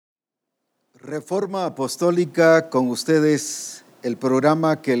Reforma Apostólica, con ustedes, el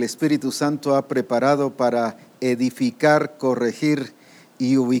programa que el Espíritu Santo ha preparado para edificar, corregir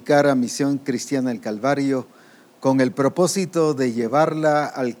y ubicar a Misión Cristiana El Calvario, con el propósito de llevarla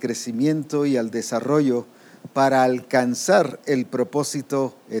al crecimiento y al desarrollo para alcanzar el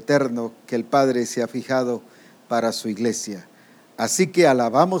propósito eterno que el Padre se ha fijado para su iglesia. Así que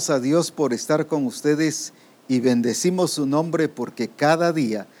alabamos a Dios por estar con ustedes y bendecimos su nombre porque cada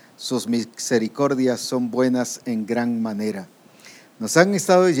día sus misericordias son buenas en gran manera. Nos han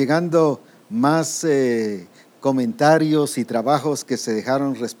estado llegando más comentarios y trabajos que se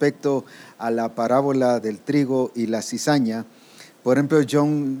dejaron respecto a la parábola del trigo y la cizaña. Por ejemplo,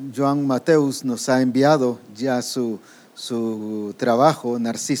 Joan Mateus nos ha enviado ya su trabajo,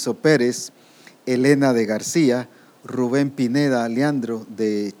 Narciso Pérez, Elena de García, Rubén Pineda Leandro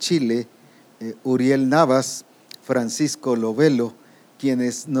de Chile, Uriel Navas, Francisco Lovelo,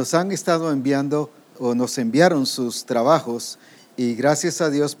 quienes nos han estado enviando o nos enviaron sus trabajos, y gracias a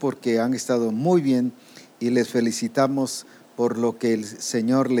Dios porque han estado muy bien y les felicitamos por lo que el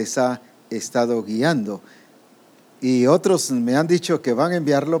Señor les ha estado guiando. Y otros me han dicho que van a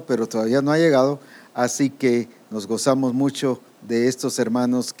enviarlo, pero todavía no ha llegado, así que nos gozamos mucho de estos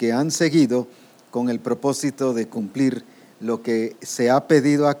hermanos que han seguido con el propósito de cumplir lo que se ha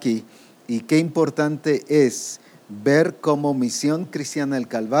pedido aquí. Y qué importante es ver cómo Misión Cristiana El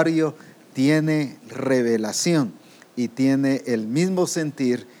Calvario tiene revelación y tiene el mismo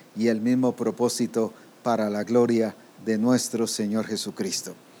sentir y el mismo propósito para la gloria de nuestro Señor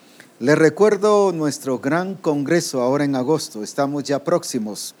Jesucristo. Les recuerdo nuestro gran congreso ahora en agosto, estamos ya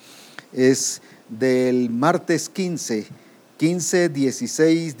próximos, es del martes 15,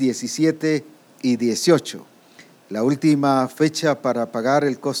 16, 17 y 18. La última fecha para pagar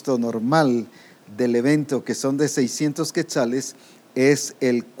el costo normal del evento, que son de 600 quetzales, es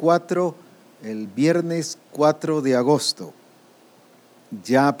el viernes 4 de agosto.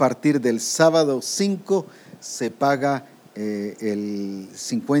 Ya a partir del sábado 5 se paga el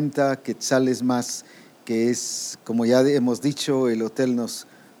 50 quetzales más, que es, como ya hemos dicho, el hotel nos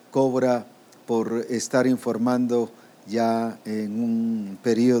cobra por estar informando ya en un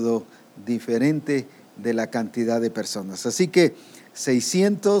periodo diferente de la cantidad de personas. Así que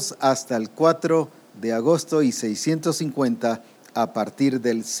 600 hasta el 4 de agosto y 650 a partir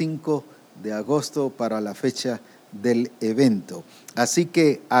del 5 de agosto para la fecha del evento. Así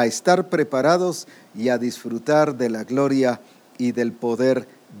que a estar preparados y a disfrutar de la gloria y del poder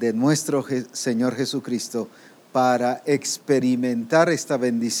de nuestro Señor Jesucristo para experimentar esta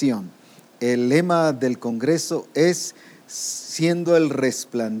bendición. El lema del Congreso es siendo el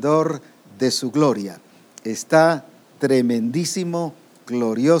resplandor de su gloria. Está tremendísimo,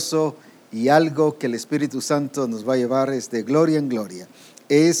 glorioso, y algo que el Espíritu Santo nos va a llevar es de gloria en gloria.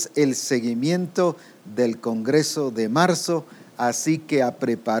 Es el seguimiento del Congreso de marzo, así que a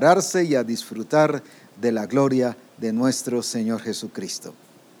prepararse y a disfrutar de la gloria de nuestro Señor Jesucristo.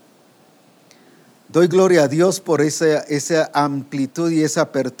 Doy gloria a Dios por esa amplitud y esa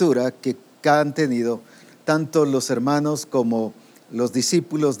apertura que han tenido tanto los hermanos como los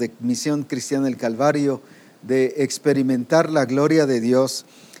discípulos de Misión Cristiana El Calvario, de experimentar la gloria de Dios,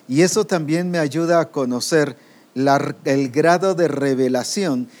 y eso también me ayuda a conocer el grado de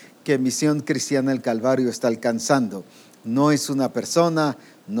revelación que Misión Cristiana El Calvario está alcanzando. No es una persona,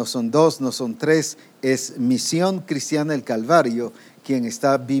 no son dos, no son tres, es Misión Cristiana El Calvario quien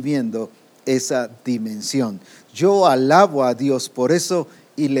está viviendo esa dimensión. Yo alabo a Dios por eso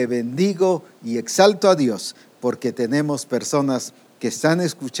y le bendigo y exalto a Dios porque tenemos personas que están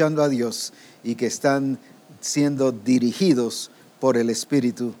escuchando a Dios y que están siendo dirigidos por el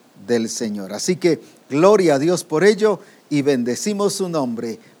Espíritu del Señor. Así que gloria a Dios por ello y bendecimos su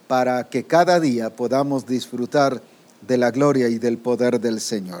nombre para que cada día podamos disfrutar de la gloria y del poder del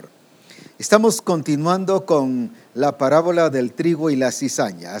Señor. Estamos continuando con la parábola del trigo y la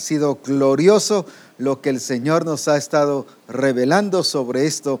cizaña. Ha sido glorioso lo que el Señor nos ha estado revelando sobre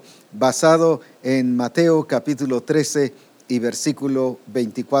esto, basado en Mateo capítulo 13 y versículo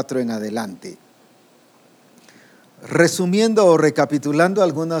 24 en adelante. Resumiendo o recapitulando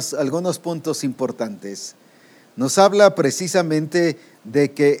algunos puntos importantes, nos habla precisamente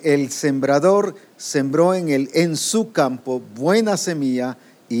de que el sembrador sembró en su campo buena semilla,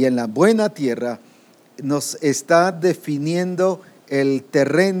 y en la buena tierra nos está definiendo el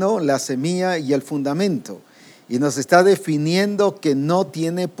terreno, la semilla y el fundamento, y nos está definiendo que no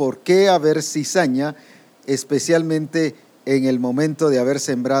tiene por qué haber cizaña, especialmente en el momento de haber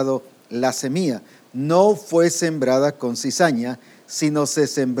sembrado la semilla. No fue sembrada con cizaña, sino se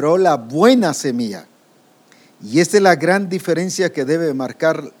sembró la buena semilla. Y esta es la gran diferencia que debe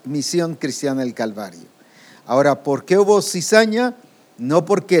marcar Misión Cristiana El Calvario. Ahora, ¿por qué hubo cizaña? No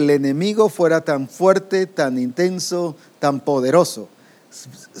porque el enemigo fuera tan fuerte, tan intenso, tan poderoso.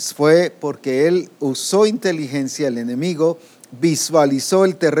 Fue porque él usó inteligencia, el enemigo visualizó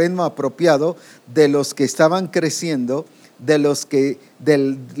el terreno apropiado de los que estaban creciendo, de los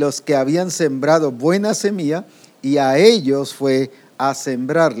que habían sembrado buena semilla, y a ellos fue a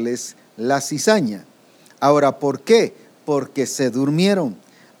sembrarles la cizaña. Ahora, ¿por qué? Porque se durmieron.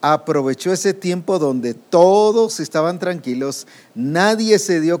 Aprovechó ese tiempo donde todos estaban tranquilos, nadie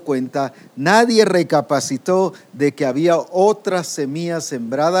se dio cuenta, nadie recapacitó de que había otra semilla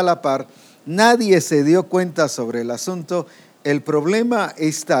sembrada a la par, nadie se dio cuenta sobre el asunto. El problema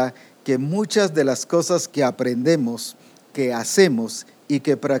está que muchas de las cosas que aprendemos, que hacemos y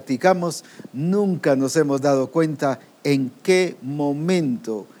que practicamos, nunca nos hemos dado cuenta en qué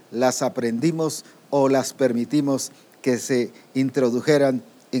momento las aprendimos o las permitimos que se introdujeran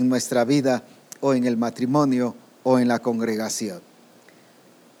en nuestra vida o en el matrimonio o en la congregación.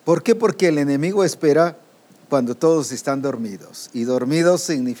 ¿Por qué? Porque el enemigo espera cuando todos están dormidos. Y dormidos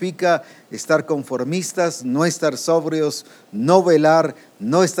significa estar conformistas, no estar sobrios, no velar,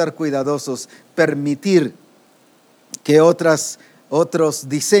 no estar cuidadosos, permitir que otros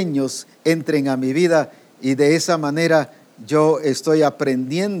diseños entren a mi vida, y de esa manera yo estoy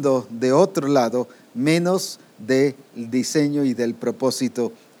aprendiendo de otro lado menos del diseño y del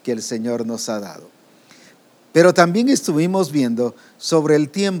propósito que el Señor nos ha dado. Pero también estuvimos viendo sobre el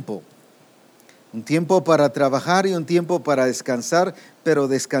tiempo. Un tiempo para trabajar y un tiempo para descansar, pero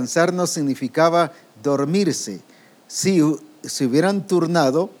descansar no significaba dormirse. Si hubieran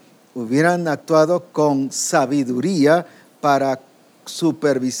turnado, hubieran actuado con sabiduría para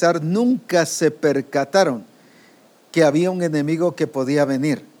supervisar, nunca se percataron que había un enemigo que podía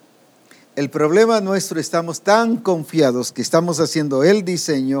venir. El problema nuestro, estamos tan confiados que estamos haciendo el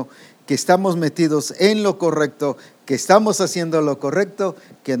diseño, que estamos metidos en lo correcto, que estamos haciendo lo correcto,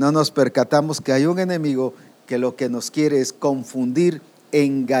 que no nos percatamos que hay un enemigo que lo que nos quiere es confundir,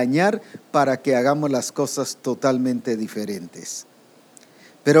 engañar, para que hagamos las cosas totalmente diferentes.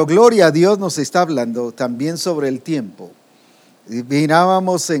 Pero gloria a Dios, nos está hablando también sobre el tiempo.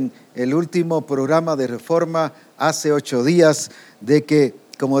 Mirábamos en el último programa de Reforma hace 8 días de que,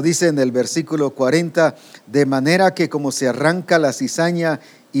 como dice en el versículo 40, de manera que como se arranca la cizaña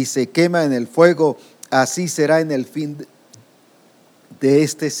y se quema en el fuego, así será en el fin de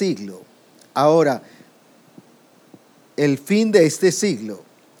este siglo. Ahora, el fin de este siglo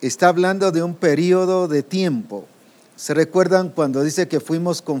está hablando de un periodo de tiempo. ¿Se recuerdan cuando dice que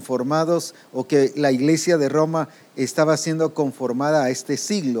fuimos conformados, o que la iglesia de Roma estaba siendo conformada a este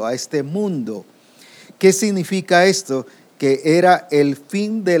siglo, a este mundo? ¿Qué significa esto? Que era el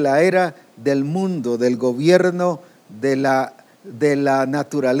fin de la era del mundo, del gobierno de la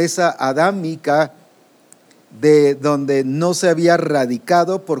naturaleza adámica, de donde no se había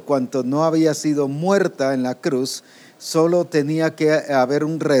radicado por cuanto no había sido muerta en la cruz. Solo tenía que haber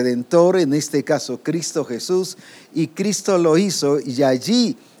un redentor, en este caso Cristo Jesús, y Cristo lo hizo, y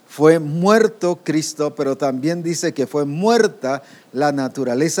allí fue muerto Cristo, pero también dice que fue muerta la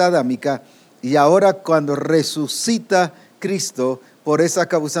naturaleza adámica, y ahora cuando resucita Cristo, por esa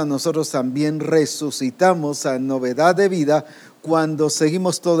causa nosotros también resucitamos a novedad de vida cuando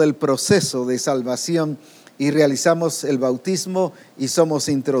seguimos todo el proceso de salvación y realizamos el bautismo y somos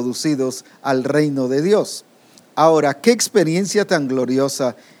introducidos al reino de Dios. Ahora, qué experiencia tan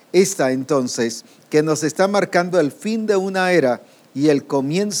gloriosa esta entonces, que nos está marcando el fin de una era y el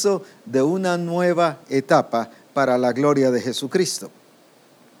comienzo de una nueva etapa para la gloria de Jesucristo.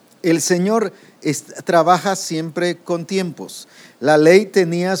 El Señor trabaja siempre con tiempos. La ley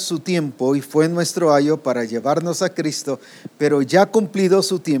tenía su tiempo y fue nuestro ayo para llevarnos a Cristo, pero ya cumplido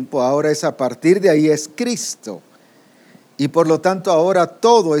su tiempo, ahora es a partir de ahí es Cristo. Y por lo tanto ahora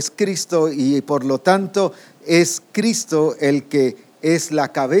todo es Cristo, y por lo tanto es Cristo el que es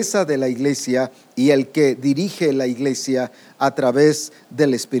la cabeza de la iglesia y el que dirige la iglesia a través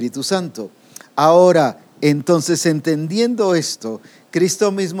del Espíritu Santo. Ahora, entonces, entendiendo esto,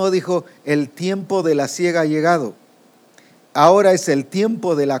 Cristo mismo dijo, el tiempo de la siega ha llegado. Ahora es el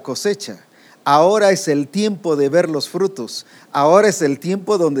tiempo de la cosecha. Ahora es el tiempo de ver los frutos. Ahora es el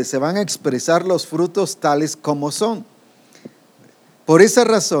tiempo donde se van a expresar los frutos tales como son. Por esa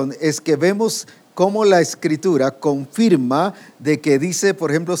razón es que vemos cómo la Escritura confirma de que dice,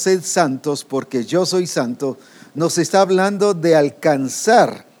 por ejemplo, sed santos porque yo soy santo. Nos está hablando de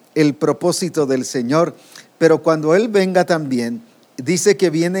alcanzar el propósito del Señor, pero cuando Él venga también, dice que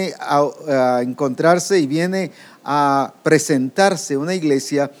viene a encontrarse y viene a presentarse una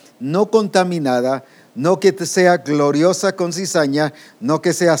iglesia no contaminada, no que sea gloriosa con cizaña, no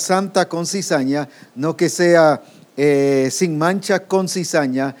que sea santa con cizaña, no que sea sin mancha con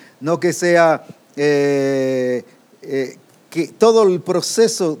cizaña, no que sea que todo el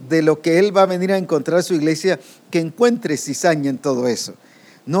proceso de lo que Él va a venir a encontrar a su iglesia, que encuentre cizaña en todo eso.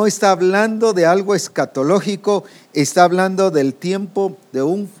 No está hablando de algo escatológico, está hablando del tiempo, de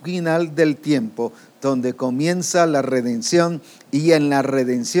un final del tiempo, donde comienza la redención, y en la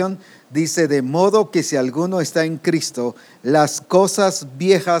redención dice: de modo que si alguno está en Cristo, las cosas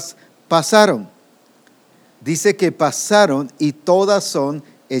viejas pasaron. Dice que pasaron y todas son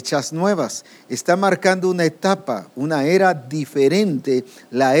hechas nuevas. Está marcando una etapa, una era diferente,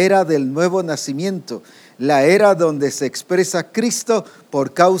 la era del nuevo nacimiento, la era donde se expresa Cristo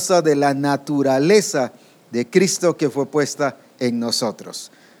por causa de la naturaleza de Cristo que fue puesta en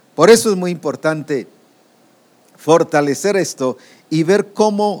nosotros. Por eso es muy importante fortalecer esto y ver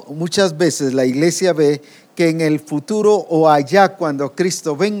cómo muchas veces la iglesia ve que en el futuro o allá cuando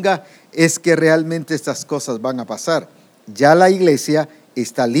Cristo venga es que realmente estas cosas van a pasar. Ya la iglesia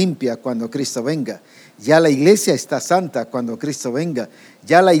está limpia cuando Cristo venga. Ya la iglesia está santa cuando Cristo venga.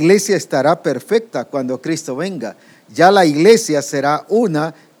 Ya la iglesia estará perfecta cuando Cristo venga. Ya la iglesia será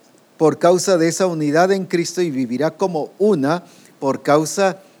una por causa de esa unidad en Cristo y vivirá como una por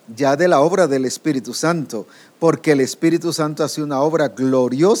causa ya de la obra del Espíritu Santo, porque el Espíritu Santo hace una obra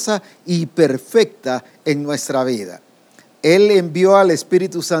gloriosa y perfecta en nuestra vida. Él envió al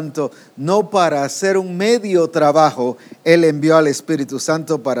Espíritu Santo no para hacer un medio trabajo, Él envió al Espíritu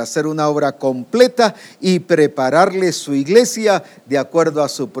Santo para hacer una obra completa y prepararle su iglesia de acuerdo a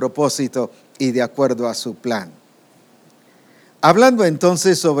su propósito y de acuerdo a su plan. Hablando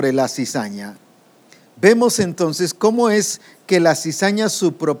entonces sobre la cizaña, vemos entonces cómo es que la cizaña,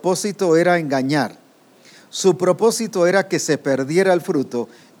 su propósito era engañar. Su propósito era que se perdiera el fruto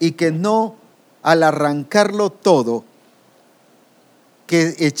y que no, al arrancarlo todo,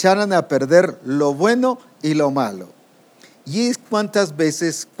 que echaran a perder lo bueno y lo malo. Y es cuántas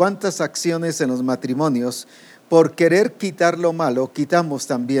veces, cuántas acciones en los matrimonios, por querer quitar lo malo, quitamos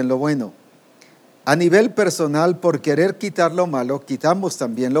también lo bueno. A nivel personal, por querer quitar lo malo, quitamos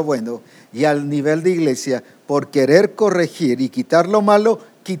también lo bueno. Y al nivel de iglesia, por querer corregir y quitar lo malo,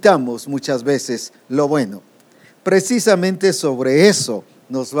 quitamos muchas veces lo bueno. Precisamente sobre eso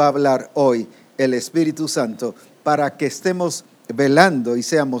nos va a hablar hoy el Espíritu Santo, para que estemos velando y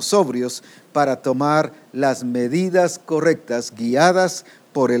seamos sobrios para tomar las medidas correctas, guiadas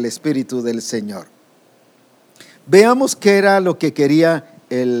por el Espíritu del Señor. Veamos qué era lo que quería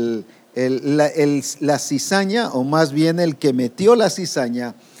la cizaña, o más bien el que metió la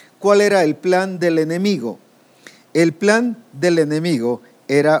cizaña. ¿Cuál era el plan del enemigo? El plan del enemigo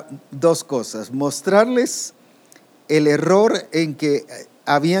era dos cosas: mostrarles el error en que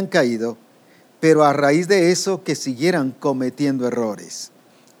habían caído, pero a raíz de eso que siguieran cometiendo errores.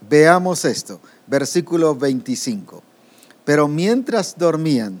 Veamos esto, versículo 25. Pero mientras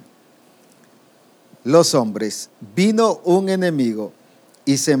dormían los hombres, vino un enemigo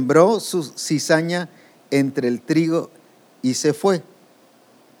y sembró su cizaña entre el trigo y se fue.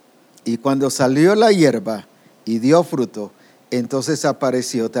 Y cuando salió la hierba y dio fruto, entonces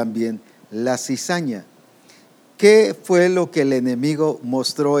apareció también la cizaña. ¿Qué fue lo que el enemigo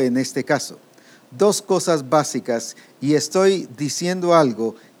mostró en este caso? Dos cosas básicas, y estoy diciendo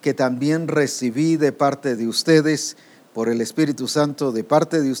algo que también recibí de parte de ustedes, por el Espíritu Santo, de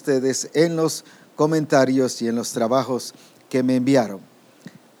parte de ustedes en los comentarios y en los trabajos que me enviaron.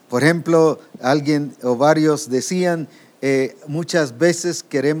 Por ejemplo, alguien o varios decían, muchas veces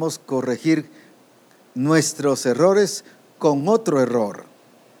queremos corregir nuestros errores con otro error.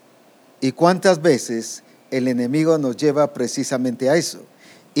 ¿Y cuántas veces el enemigo nos lleva precisamente a eso?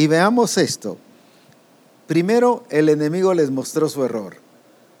 Y veamos esto. Primero, el enemigo les mostró su error.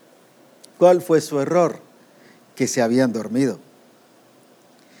 ¿Cuál fue su error? Que se habían dormido.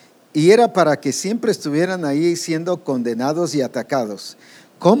 Y era para que siempre estuvieran ahí siendo condenados y atacados.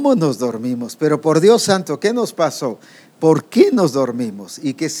 ¿Cómo nos dormimos? Pero por Dios santo, ¿qué nos pasó? ¿Por qué nos dormimos?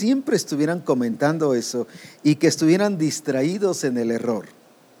 Y que siempre estuvieran comentando eso y que estuvieran distraídos en el error.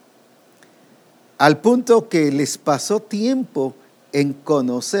 Al punto que les pasó tiempo en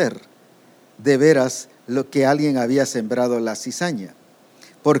conocer de veras lo que alguien había sembrado la cizaña.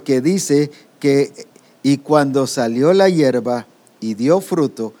 Porque dice que, y cuando salió la hierba y dio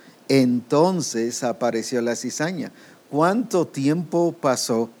fruto, entonces apareció la cizaña. ¿Cuánto tiempo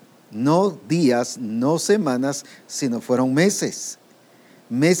pasó? No días, no semanas, sino fueron meses.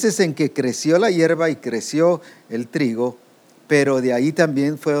 Meses en que creció la hierba y creció el trigo, pero de ahí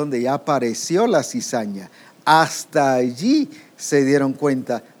también fue donde ya apareció la cizaña. Hasta allí se dieron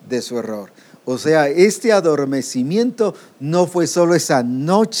cuenta de su error. O sea, este adormecimiento no fue solo esa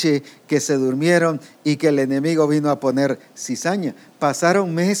noche que se durmieron y que el enemigo vino a poner cizaña.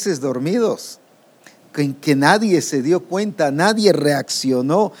 Pasaron meses dormidos, que nadie se dio cuenta, nadie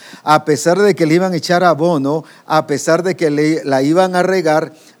reaccionó, a pesar de que le iban a echar abono, a pesar de que la iban a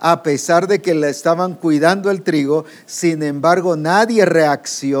regar, a pesar de que le estaban cuidando el trigo. Sin embargo, nadie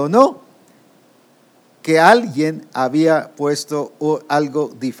reaccionó que alguien había puesto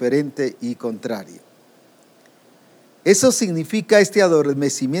algo diferente y contrario. Eso significa, este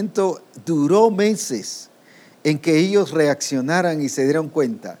adormecimiento duró meses en que ellos reaccionaran y se dieron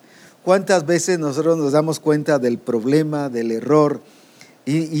cuenta. ¿Cuántas veces nosotros nos damos cuenta del problema, del error?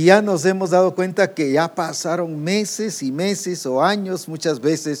 Y ya nos hemos dado cuenta que ya pasaron meses y meses o años muchas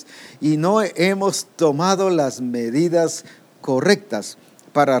veces y no hemos tomado las medidas correctas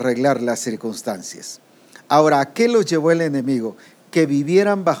para arreglar las circunstancias. Ahora, ¿a qué los llevó el enemigo? Que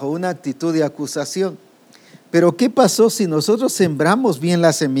vivieran bajo una actitud de acusación. Pero ¿qué pasó si nosotros sembramos bien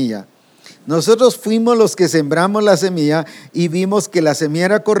la semilla? Nosotros fuimos los que sembramos la semilla y vimos que la semilla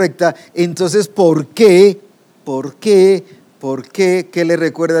era correcta. Entonces, ¿por qué? ¿Qué le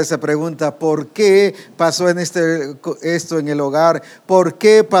recuerda esa pregunta? ¿Por qué pasó esto en el hogar? ¿Por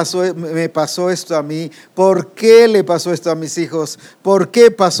qué me pasó esto a mí? ¿Por qué le pasó esto a mis hijos? ¿Por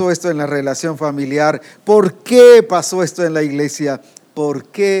qué pasó esto en la relación familiar? ¿Por qué pasó esto en la iglesia? ¿Por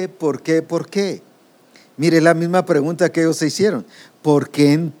qué? Mire, la misma pregunta que ellos se hicieron. ¿Por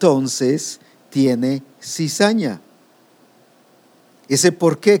qué entonces tiene cizaña? Ese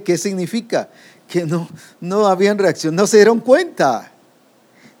por qué, ¿qué significa? Que no habían reaccionado, no se dieron cuenta,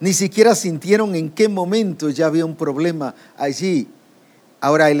 ni siquiera sintieron en qué momento ya había un problema allí.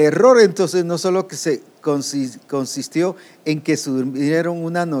 Ahora, el error entonces no solo que se consistió en que se durmieron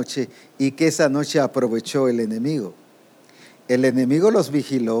una noche y que esa noche aprovechó el enemigo. El enemigo los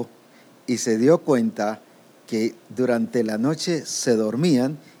vigiló y se dio cuenta que durante la noche se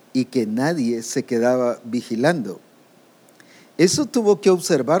dormían y que nadie se quedaba vigilando. Eso tuvo que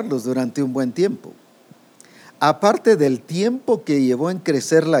observarlos durante un buen tiempo. Aparte del tiempo que llevó en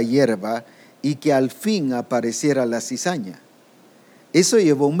crecer la hierba y que al fin apareciera la cizaña. Eso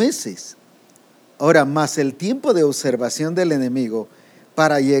llevó meses. Ahora, más el tiempo de observación del enemigo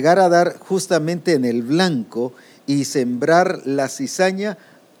para llegar a dar justamente en el blanco y sembrar la cizaña.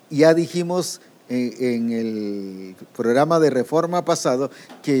 Ya dijimos en el programa de Reforma pasado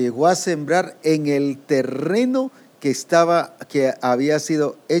que llegó a sembrar en el terreno que había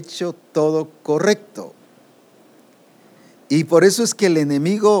sido hecho todo correcto. Y por eso es que el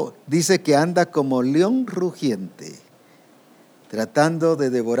enemigo dice que anda como león rugiente, tratando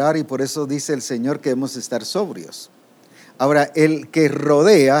de devorar, y por eso dice el Señor que debemos estar sobrios. Ahora, el que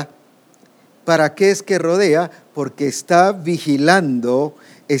rodea, ¿para qué es que rodea? Porque está vigilando,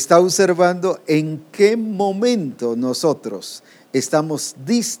 está observando en qué momento nosotros estamos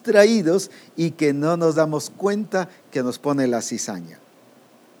distraídos y que no nos damos cuenta que nos pone la cizaña.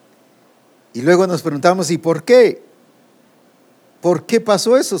 Y luego nos preguntamos, ¿y por qué? ¿Por qué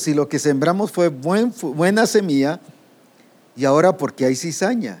pasó eso? Si lo que sembramos fue buena semilla, y ahora ¿por qué hay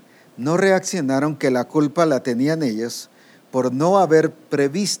cizaña? No reaccionaron que la culpa la tenían ellos por no haber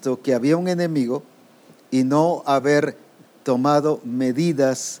previsto que había un enemigo y no haber tomado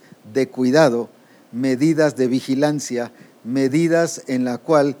medidas de cuidado, medidas de vigilancia, medidas en la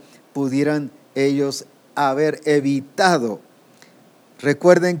cual pudieran ellos haber evitado.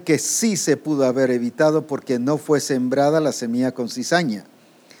 Recuerden que sí se pudo haber evitado porque no fue sembrada la semilla con cizaña.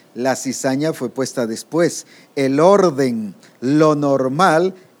 La cizaña fue puesta después. El orden, lo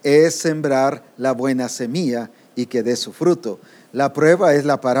normal es sembrar la buena semilla y que dé su fruto. La prueba es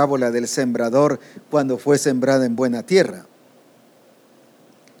la parábola del sembrador cuando fue sembrada en buena tierra.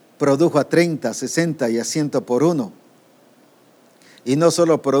 Produjo a 30, 60 y a 100 por uno. Y no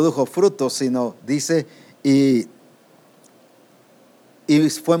solo produjo frutos, sino dice, y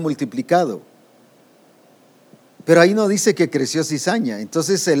fue multiplicado. Pero ahí no dice que creció cizaña.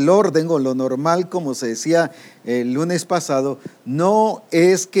 Entonces el orden o lo normal, como se decía el lunes pasado, no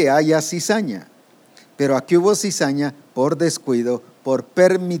es que haya cizaña. Pero aquí hubo cizaña por descuido, por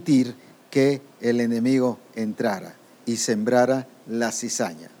permitir que el enemigo entrara y sembrara la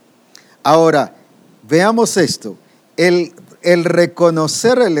cizaña. Ahora, veamos esto. El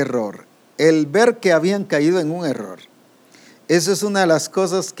reconocer el error, el ver que habían caído en un error. Eso es una de las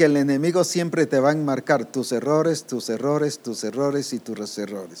cosas que el enemigo siempre te va a enmarcar, tus errores y tus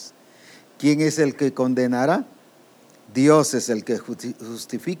errores. ¿Quién es el que condenará? Dios es el que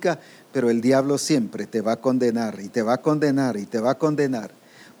justifica, pero el diablo siempre te va a condenar y te va a condenar y te va a condenar.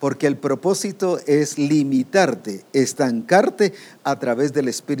 porque el propósito es limitarte, estancarte a través del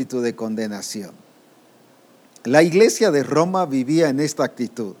espíritu de condenación. La iglesia de Roma vivía en esta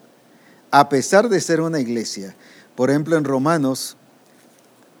actitud, a pesar de ser una iglesia. Por ejemplo, en Romanos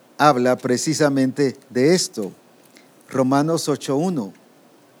habla precisamente de esto. Romanos 8:1.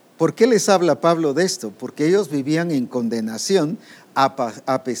 ¿Por qué les habla Pablo de esto? Porque ellos vivían en condenación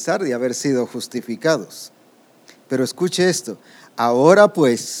a pesar de haber sido justificados. Pero escuche esto. Ahora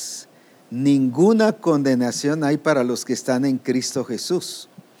pues, ninguna condenación hay para los que están en Cristo Jesús,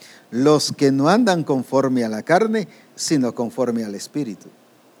 los que no andan conforme a la carne, sino conforme al Espíritu.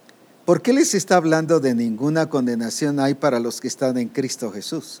 ¿Por qué les está hablando de ninguna condenación hay para los que están en Cristo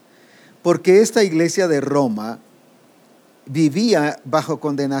Jesús? Porque esta iglesia de Roma vivía bajo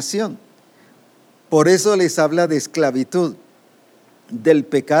condenación. Por eso les habla de esclavitud, del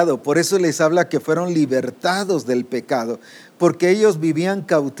pecado. Por eso les habla que fueron libertados del pecado. Porque ellos vivían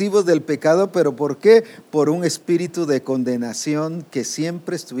cautivos del pecado, pero ¿por qué? Por un espíritu de condenación que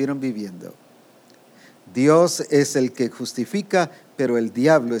siempre estuvieron viviendo. Dios es el que justifica, pero el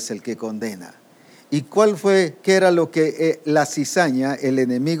diablo es el que condena. ¿Y qué era lo que la cizaña, el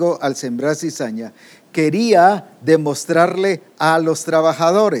enemigo al sembrar cizaña, quería demostrarle a los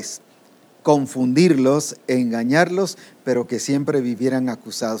trabajadores? Confundirlos, engañarlos, pero que siempre vivieran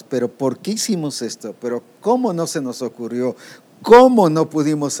acusados. ¿Pero por qué hicimos esto? ¿Pero cómo no se nos ocurrió? ¿Cómo no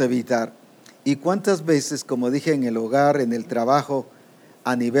pudimos evitar? ¿Y cuántas veces, como dije, en el hogar, en el trabajo,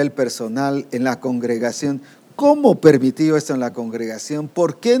 a nivel personal, en la congregación, cómo permitió esto en la congregación?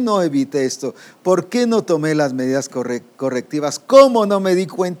 ¿Por qué no evité esto? ¿Por qué no tomé las medidas correctivas? ¿Cómo no me di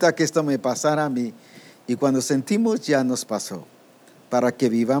cuenta que esto me pasara a mí? Y cuando sentimos, ya nos pasó. Para que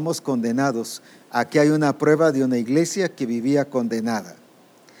vivamos condenados. Aquí hay una prueba de una iglesia que vivía condenada.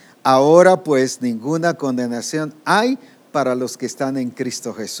 Ahora pues ninguna condenación hay para los que están en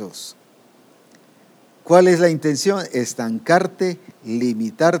Cristo Jesús. ¿Cuál es la intención? Estancarte,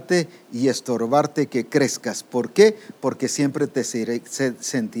 limitarte y estorbarte que crezcas. ¿Por qué? Porque siempre te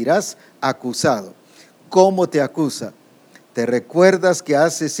sentirás acusado. ¿Cómo te acusa? ¿Te recuerdas que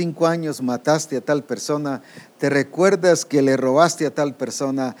hace 5 años mataste a tal persona? ¿Te recuerdas que le robaste a tal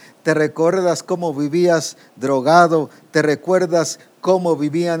persona? ¿Te recuerdas cómo vivías drogado? ¿Te recuerdas cómo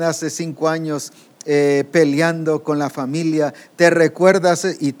vivían hace 5 años peleando con la familia? ¿Te recuerdas?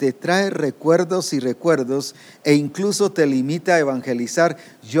 Y te trae recuerdos y recuerdos e incluso te limita a evangelizar.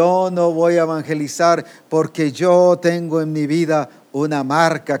 Yo no voy a evangelizar porque yo tengo en mi vida una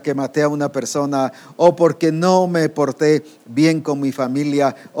marca que maté a una persona, o porque no me porté bien con mi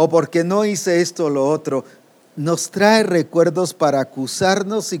familia, o porque no hice esto o lo otro. Nos trae recuerdos para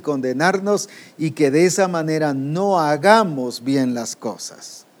acusarnos y condenarnos y que de esa manera no hagamos bien las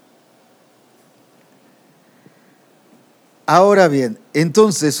cosas. Ahora bien,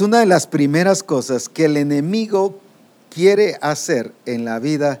 entonces una de las primeras cosas que el enemigo quiere hacer en la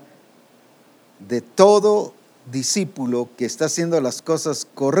vida de todo discípulo que está haciendo las cosas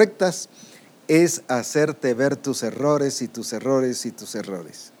correctas es hacerte ver tus errores y tus errores y tus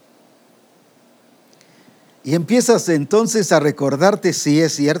errores. Y empiezas entonces a recordarte, sí,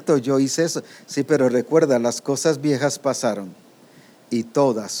 es cierto, yo hice eso. Sí, pero recuerda, las cosas viejas pasaron y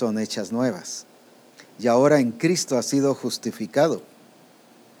todas son hechas nuevas. Y ahora en Cristo has sido justificado.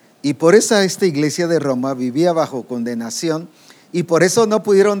 Y por eso esta iglesia de Roma vivía bajo condenación. Y por eso no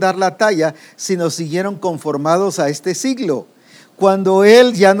pudieron dar la talla, sino siguieron conformados a este siglo. Cuando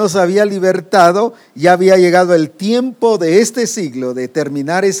Él ya nos había libertado, ya había llegado el tiempo de este siglo, de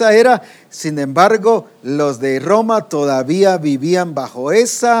terminar esa era. Sin embargo, los de Roma todavía vivían bajo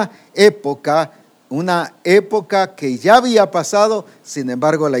esa época, una época que ya había pasado. Sin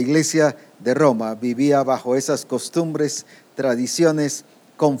embargo, la iglesia de Roma vivía bajo esas costumbres, tradiciones,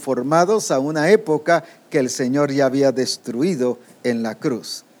 conformados a una época que el Señor ya había destruido en la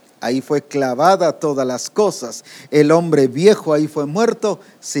cruz. Ahí fue clavada todas las cosas. El hombre viejo ahí fue muerto.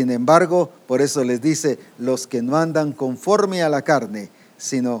 Sin embargo, por eso les dice, los que no andan conforme a la carne,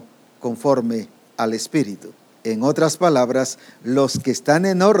 sino conforme al Espíritu. En otras palabras, los que están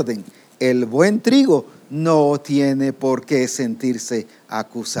en orden, el buen trigo no tiene por qué sentirse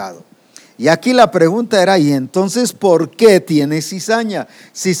acusado. Y aquí la pregunta era, ¿y entonces por qué tiene cizaña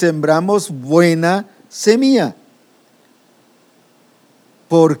si sembramos buena semilla?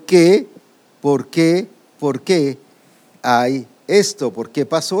 ¿Por qué hay esto? ¿Por qué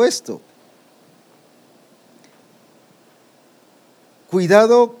pasó esto?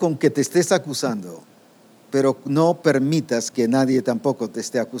 Cuidado con que te estés acusando, pero no permitas que nadie tampoco te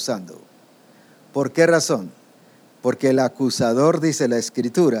esté acusando. ¿Por qué razón? Porque el acusador, dice la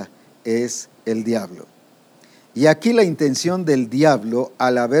Escritura, es el diablo. Y aquí la intención del diablo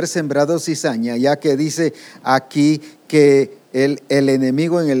al haber sembrado cizaña, ya que dice aquí que el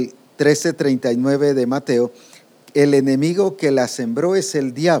enemigo en el 13:39 de Mateo, el enemigo que la sembró es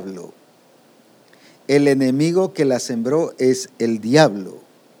el diablo. El enemigo que la sembró es el diablo.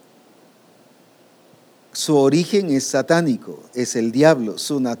 Su origen es satánico, es el diablo.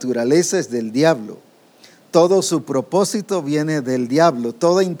 Su naturaleza es del diablo. Todo su propósito viene del diablo.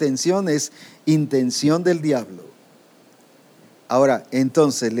 Toda intención es intención del diablo. Ahora,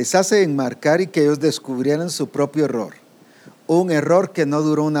 entonces, les hace enmarcar y que ellos descubrieran su propio error. Un error que no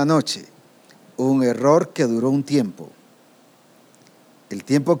duró una noche, un error que duró un tiempo. El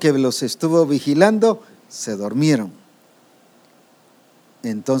tiempo que los estuvo vigilando, se durmieron.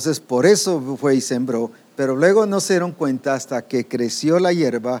 Entonces, por eso fue y sembró, pero luego no se dieron cuenta hasta que creció la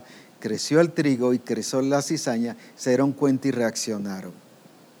hierba, creció el trigo y creció la cizaña, se dieron cuenta y reaccionaron.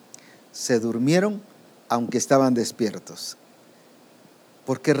 Se durmieron aunque estaban despiertos,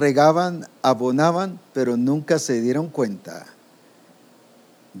 porque regaban, abonaban, pero nunca se dieron cuenta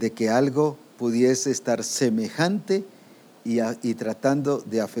de que algo pudiese estar semejante y tratando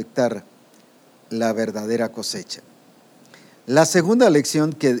de afectar la verdadera cosecha. La segunda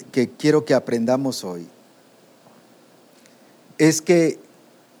lección que quiero que aprendamos hoy es que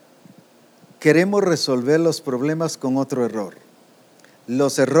queremos resolver los problemas con otro error.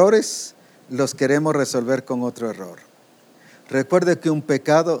 Los errores los queremos resolver con otro error. Recuerde que un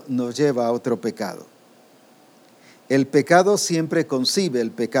pecado nos lleva a otro pecado. El pecado siempre concibe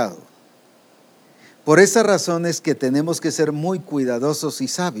el pecado. Por esa razón es que tenemos que ser muy cuidadosos y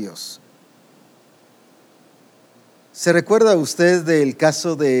sabios. ¿Se recuerda usted del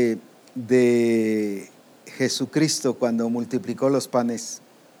caso de Jesucristo cuando multiplicó los panes?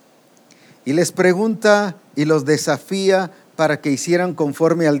 Y les pregunta y los desafía para que hicieran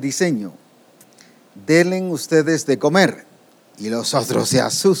conforme al diseño. Denle ustedes de comer. Y los otros se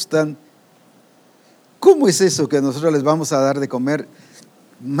asustan. ¿Cómo es eso que nosotros les vamos a dar de comer?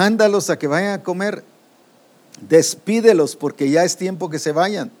 Mándalos a que vayan a comer. Despídelos porque ya es tiempo que se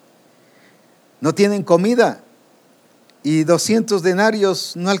vayan. No tienen comida. Y 200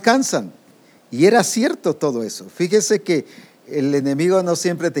 denarios no alcanzan. Y era cierto todo eso. Fíjese que el enemigo no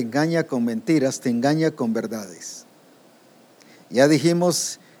siempre te engaña con mentiras, te engaña con verdades. Ya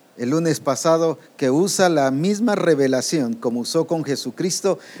dijimos el lunes pasado que usa la misma revelación como usó con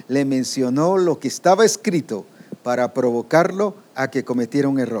Jesucristo, le mencionó lo que estaba escrito para provocarlo a que cometiera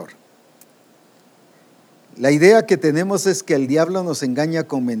un error. La idea que tenemos es que el diablo nos engaña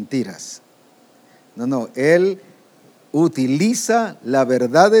con mentiras. No, él utiliza la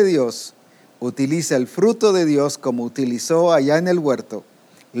verdad de Dios, utiliza el fruto de Dios como utilizó allá en el huerto,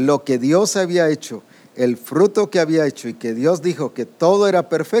 lo que Dios había hecho, el fruto que había hecho y que Dios dijo que todo era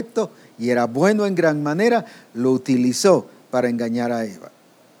perfecto y era bueno en gran manera, lo utilizó para engañar a Eva.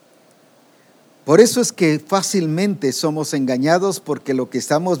 Por eso es que fácilmente somos engañados porque lo que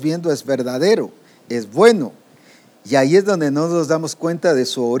estamos viendo es verdadero, es bueno. Y ahí es donde no nos damos cuenta de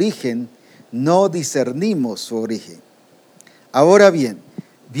su origen, no discernimos su origen. Ahora bien,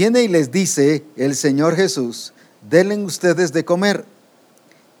 viene y les dice el Señor Jesús, denle ustedes de comer.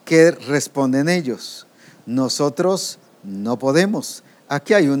 ¿Qué responden ellos? Nosotros no podemos.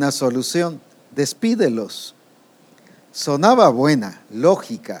 Aquí hay una solución, despídelos. Sonaba buena,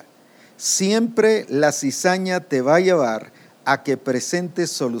 lógica. Siempre la cizaña te va a llevar a que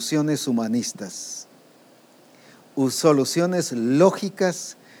presentes soluciones humanistas. Soluciones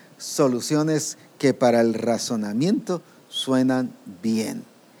lógicas, soluciones que para el razonamiento suenan bien.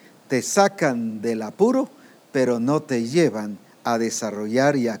 Te sacan del apuro, pero no te llevan a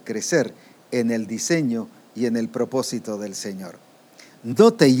desarrollar y a crecer en el diseño y en el propósito del Señor.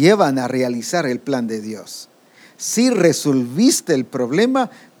 No te llevan a realizar el plan de Dios. Sí resolviste el problema,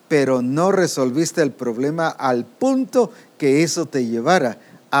 pero no resolviste el problema al punto que eso te llevara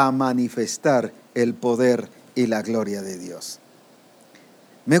a manifestar el poder y la gloria de Dios.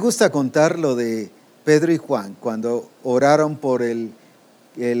 Me gusta contar lo de Pedro y Juan cuando oraron por el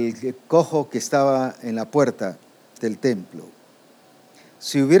cojo que estaba en la puerta del templo.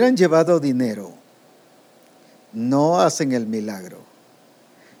 Si hubieran llevado dinero, no hacen el milagro.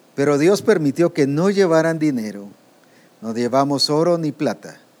 Pero Dios permitió que no llevaran dinero. No llevamos oro ni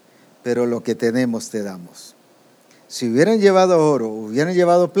plata, pero lo que tenemos te damos. Si hubieran llevado oro, hubieran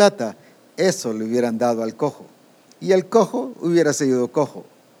llevado plata, eso le hubieran dado al cojo. Y el cojo hubiera seguido cojo.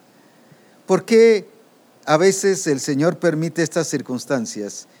 ¿Por qué a veces el Señor permite estas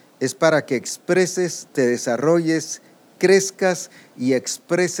circunstancias? Es para que expreses, te desarrolles, crezcas y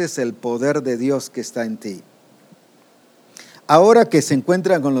expreses el poder de Dios que está en ti. Ahora que se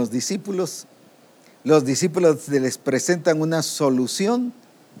encuentran con los discípulos, Los discípulos les presentan una solución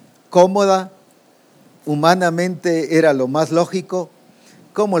cómoda, humanamente era lo más lógico.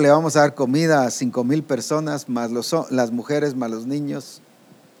 ¿Cómo le vamos a dar comida a 5,000 personas, más las mujeres, más los niños?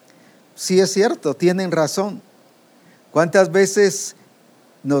 Sí, es cierto, tienen razón. ¿Cuántas veces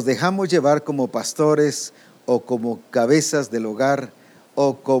nos dejamos llevar como pastores o como cabezas del hogar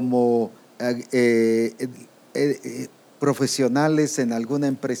o como profesionales en alguna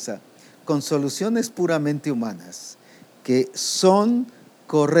empresa con soluciones puramente humanas que son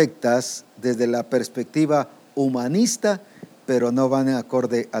correctas desde la perspectiva humanista, pero no van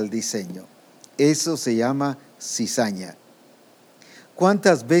acorde al diseño? Eso se llama cizaña.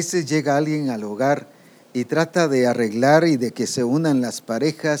 ¿Cuántas veces llega alguien al hogar y trata de arreglar y de que se unan las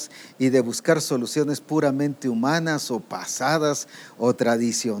parejas y de buscar soluciones puramente humanas o pasadas o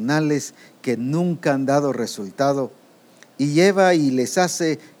tradicionales que nunca han dado resultado? Y lleva y les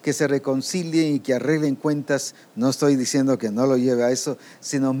hace que se reconcilien y que arreglen cuentas. No estoy diciendo que no lo lleve a eso,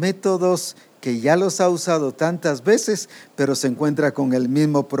 sino métodos que ya los ha usado tantas veces, pero se encuentra con el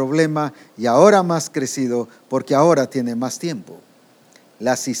mismo problema y ahora más crecido porque ahora tiene más tiempo.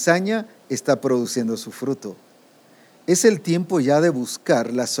 La cizaña está produciendo su fruto. Es el tiempo ya de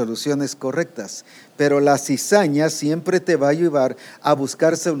buscar las soluciones correctas, pero la cizaña siempre te va a llevar a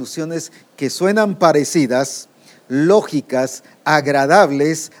buscar soluciones que suenan parecidas, lógicas,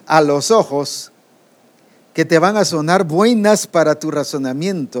 agradables a los ojos, que te van a sonar buenas para tu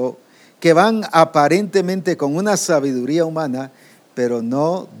razonamiento, que van aparentemente con una sabiduría humana, pero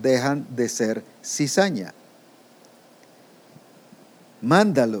no dejan de ser cizaña.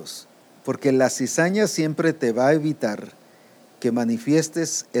 Mándalos, porque la cizaña siempre te va a evitar que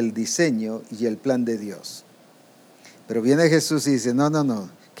manifiestes el diseño y el plan de Dios. Pero viene Jesús y dice, no,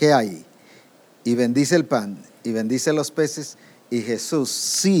 ¿qué hay? Y bendice el pan y bendice los peces, y Jesús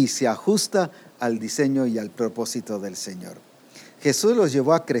sí se ajusta al diseño y al propósito del Señor. Jesús los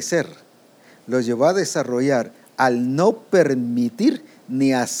llevó a crecer, los llevó a desarrollar al no permitir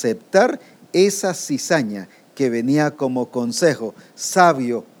ni aceptar esa cizaña que venía como consejo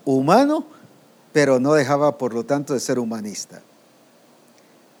sabio, humano, pero no dejaba por lo tanto de ser humanista.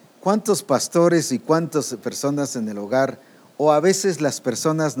 ¿Cuántos pastores y cuántas personas en el hogar, o a veces las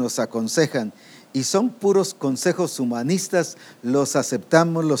personas nos aconsejan y son puros consejos humanistas, los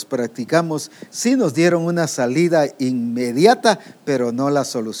aceptamos, los practicamos, sí nos dieron una salida inmediata, pero no la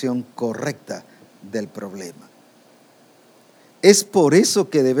solución correcta del problema? Es por eso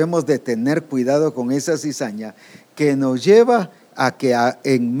que debemos de tener cuidado con esa cizaña que nos lleva a que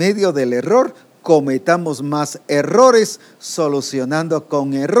en medio del error cometamos más errores, solucionando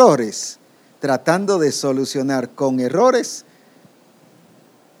con errores, tratando de solucionar con errores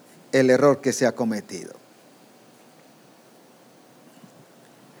el error que se ha cometido.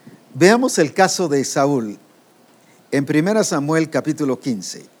 Veamos el caso de Saúl en 1 Samuel capítulo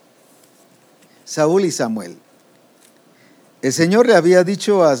 15. Saúl y Samuel. El Señor le había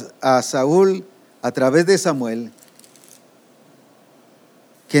dicho a Saúl a través de Samuel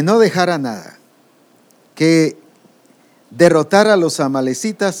que no dejara nada, que derrotara a los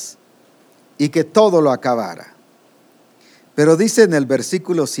amalecitas y que todo lo acabara. Pero dice en el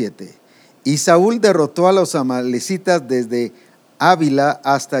versículo 7, y Saúl derrotó a los amalecitas desde Ávila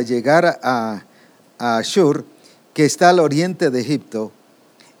hasta llegar a Ashur, que está al oriente de Egipto,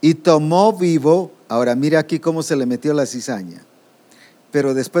 y tomó vivo. Ahora mira aquí cómo se le metió la cizaña,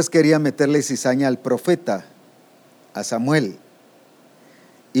 pero después quería meterle cizaña al profeta, a Samuel.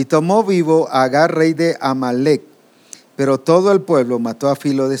 Y tomó vivo a Agar, rey de Amalec, pero todo el pueblo mató a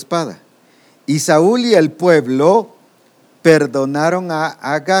filo de espada. Y Saúl y el pueblo perdonaron a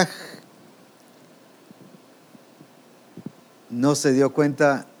Agag. No se dio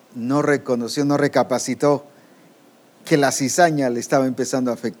cuenta, no reconoció, no recapacitó que la cizaña le estaba empezando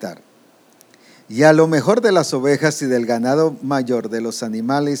a afectar. Y a lo mejor de las ovejas y del ganado mayor, de los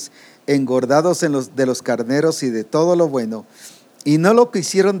animales engordados de los carneros y de todo lo bueno, y no lo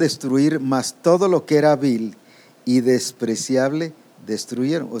quisieron destruir, mas todo lo que era vil y despreciable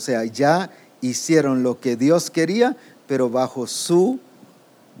destruyeron. O sea, ya hicieron lo que Dios quería, pero bajo su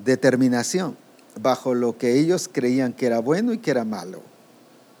determinación, bajo lo que ellos creían que era bueno y que era malo.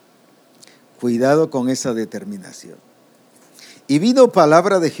 Cuidado con esa determinación. Y vino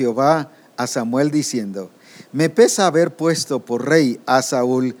palabra de Jehová a Samuel diciendo, me pesa haber puesto por rey a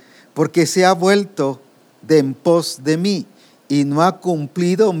Saúl, porque se ha vuelto de en pos de mí y no ha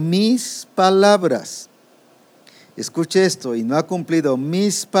cumplido mis palabras. Escuche esto, y no ha cumplido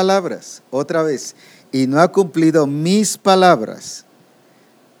mis palabras. Otra vez, y no ha cumplido mis palabras.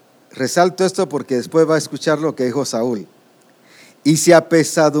 Resalto esto porque después va a escuchar lo que dijo Saúl. Y se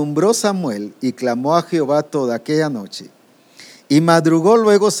apesadumbró Samuel y clamó a Jehová toda aquella noche. Y madrugó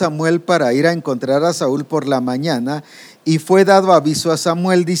luego Samuel para ir a encontrar a Saúl por la mañana, y fue dado aviso a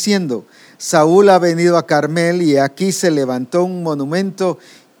Samuel diciendo: Saúl ha venido a Carmel, y aquí se levantó un monumento,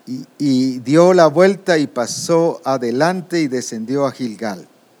 y dio la vuelta y pasó adelante y descendió a Gilgal.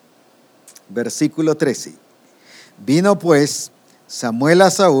 Versículo 13. Vino pues Samuel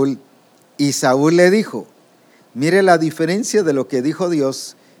a Saúl, y Saúl le dijo, mire la diferencia de lo que dijo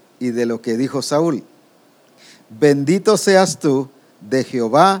Dios y de lo que dijo Saúl. Bendito seas tú de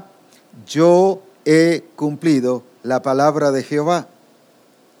Jehová, yo he cumplido la palabra de Jehová.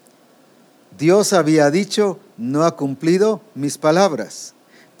 Dios había dicho, no ha cumplido mis palabras.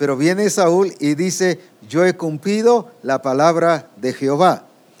 Pero viene Saúl y dice, yo he cumplido la palabra de Jehová.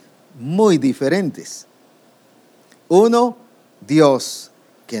 Muy diferentes. Uno, Dios,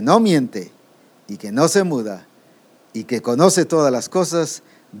 que no miente y que no se muda y que conoce todas las cosas,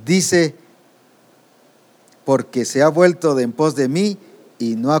 dice, porque se ha vuelto de en pos de mí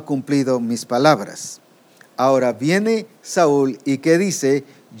y no ha cumplido mis palabras. Ahora viene Saúl y que dice,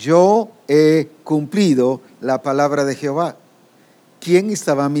 yo he cumplido la palabra de Jehová. ¿Quién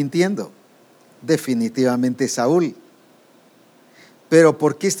estaba mintiendo? Definitivamente Saúl. ¿Pero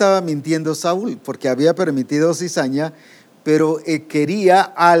por qué estaba mintiendo Saúl? Porque había permitido cizaña, pero quería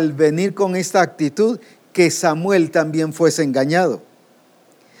al venir con esta actitud que Samuel también fuese engañado.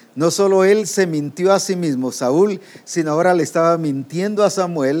 No solo él se mintió a sí mismo, Saúl, sino ahora le estaba mintiendo a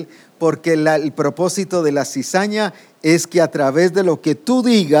Samuel, porque el propósito de la cizaña es que a través de lo que tú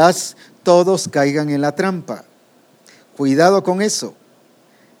digas, todos caigan en la trampa. Cuidado con eso.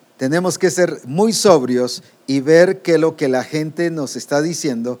 Tenemos que ser muy sobrios y ver qué es lo que la gente nos está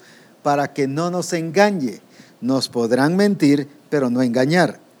diciendo para que no nos engañe. Nos podrán mentir, pero no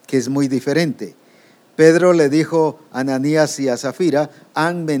engañar, que es muy diferente. Pedro le dijo a Ananías y a Zafira,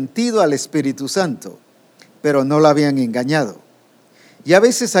 han mentido al Espíritu Santo, pero no lo habían engañado. Y a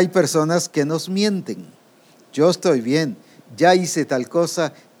veces hay personas que nos mienten. Yo estoy bien, ya hice tal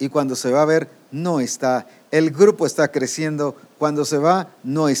cosa y cuando se va a ver, no está. El grupo está creciendo, cuando se va,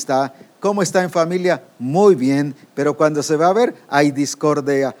 no está. ¿Cómo está en familia? Muy bien, pero cuando se va a ver, hay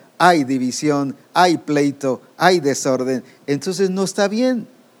discordia, hay división, hay pleito, hay desorden. Entonces no está bien.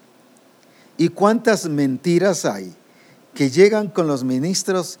 ¿Y cuántas mentiras hay que llegan con los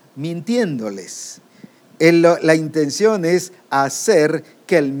ministros mintiéndoles? La intención es hacer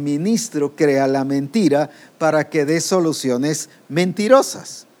que el ministro crea la mentira para que dé soluciones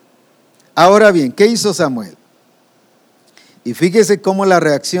mentirosas. Ahora bien, ¿qué hizo Samuel? Y fíjese cómo la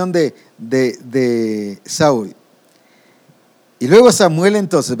reacción de Saúl. Y luego Samuel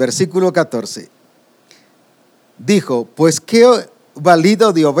entonces, versículo 14, dijo, pues qué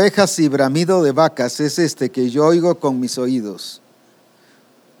balido de ovejas y bramido de vacas es este que yo oigo con mis oídos.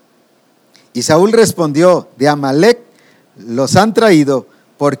 Y Saúl respondió, de Amalec los han traído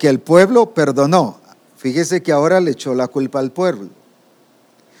porque el pueblo perdonó. Fíjese que ahora le echó la culpa al pueblo.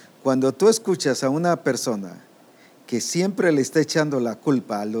 Cuando tú escuchas a una persona que siempre le está echando la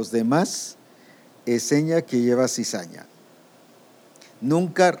culpa a los demás, es seña que lleva cizaña.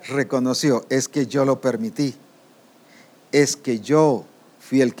 Nunca reconoció, es que yo lo permití, es que yo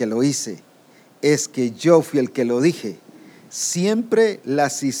fui el que lo hice, es que yo fui el que lo dije. Siempre la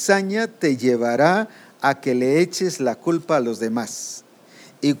cizaña te llevará a que le eches la culpa a los demás.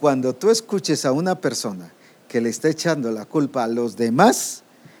 Y cuando tú escuches a una persona que le está echando la culpa a los demás,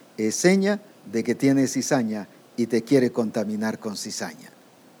 es seña de que tiene cizaña y te quiere contaminar con cizaña.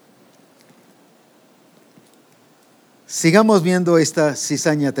 Sigamos viendo esta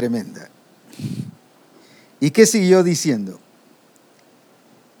cizaña tremenda. ¿Y qué siguió diciendo?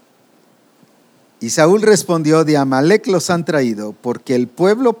 Y Saúl respondió, de Amalec los han traído, porque el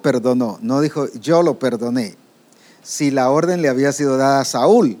pueblo perdonó. No dijo, yo lo perdoné. Si la orden le había sido dada a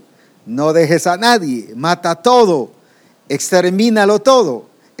Saúl, no dejes a nadie, mata todo, extermínalo todo.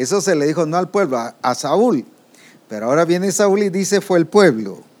 Eso se le dijo no al pueblo, a Saúl. Pero ahora viene Saúl y dice, fue el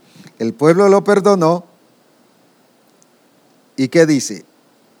pueblo. El pueblo lo perdonó. ¿Y qué dice?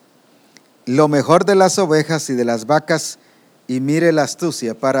 Lo mejor de las ovejas y de las vacas, y mire la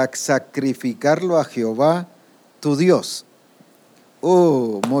astucia, para sacrificarlo a Jehová tu Dios.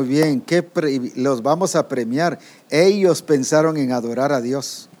 Muy bien, los vamos a premiar. Ellos pensaron en adorar a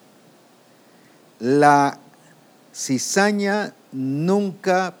Dios. La cizaña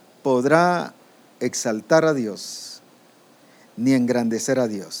nunca podrá exaltar a Dios, ni engrandecer a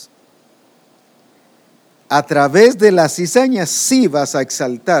Dios. A través de la cizaña sí vas a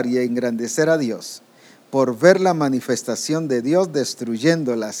exaltar y a engrandecer a Dios, por ver la manifestación de Dios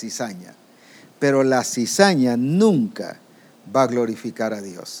destruyendo la cizaña. Pero la cizaña nunca va a glorificar a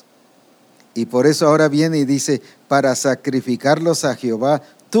Dios. Y por eso ahora viene y dice, para sacrificarlos a Jehová,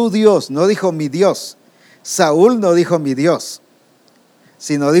 tu Dios. No dijo mi Dios. Saúl no dijo mi Dios,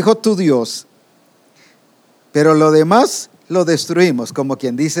 sino dijo tu Dios. Pero lo demás lo destruimos, como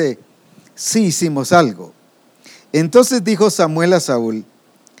quien dice, sí hicimos algo. Entonces dijo Samuel a Saúl,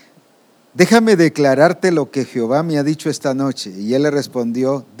 déjame declararte lo que Jehová me ha dicho esta noche. Y él le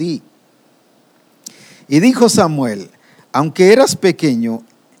respondió, di. Y dijo Samuel, aunque eras pequeño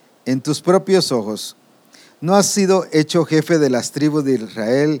en tus propios ojos, no has sido hecho jefe de las tribus de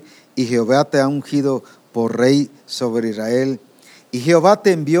Israel, y Jehová te ha ungido por rey sobre Israel, y Jehová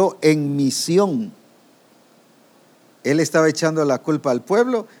te envió en misión. Él estaba echando la culpa al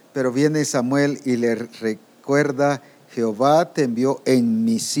pueblo, pero viene Samuel y le recuerda, Jehová te envió en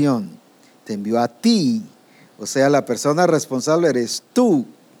misión, te envió a ti, o sea, la persona responsable eres tú.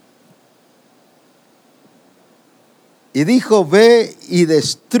 Y dijo, ve y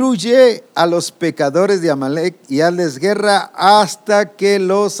destruye a los pecadores de Amalec y hazles guerra hasta que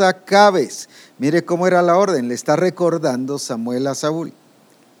los acabes. Mire cómo era la orden, le está recordando Samuel a Saúl.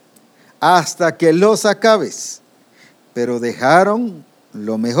 Hasta que los acabes. Pero dejaron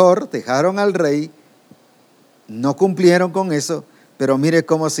lo mejor, dejaron al rey, no cumplieron con eso, pero mire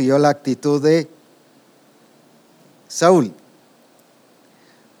cómo siguió la actitud de Saúl.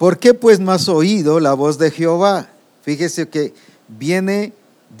 ¿Por qué pues no has oído la voz de Jehová? Fíjese que viene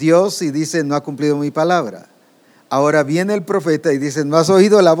Dios y dice, no ha cumplido mi palabra. Ahora viene el profeta y dice, no has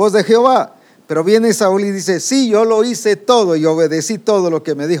oído la voz de Jehová. Pero viene Saúl y dice, sí, yo lo hice todo y obedecí todo lo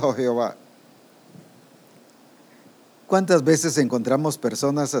que me dijo Jehová. ¿Cuántas veces encontramos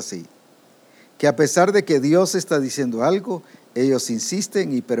personas así? Que a pesar de que Dios está diciendo algo, ellos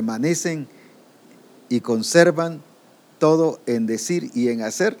insisten y permanecen y conservan todo en decir y en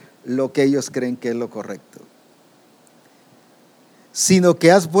hacer lo que ellos creen que es lo correcto. Sino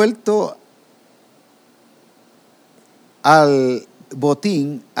que has vuelto al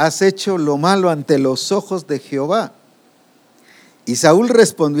botín, has hecho lo malo ante los ojos de Jehová. Y Saúl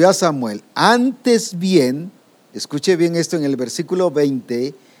respondió a Samuel, antes bien, escuche bien esto en el versículo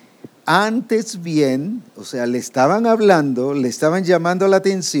 20, antes bien, o sea, le estaban hablando, le estaban llamando la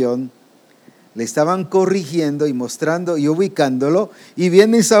atención, le estaban corrigiendo y mostrando y ubicándolo, y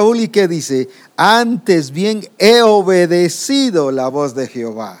viene Saúl y que dice, antes bien he obedecido la voz de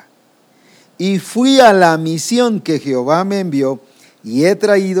Jehová, y fui a la misión que Jehová me envió, y he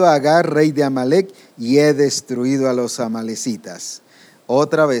traído a Agar, rey de Amalec, y he destruido a los amalecitas.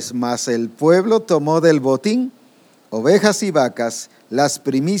 Otra vez más, el pueblo tomó del botín ovejas y vacas, las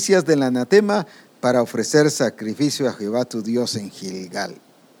primicias del anatema, para ofrecer sacrificio a Jehová tu Dios en Gilgal.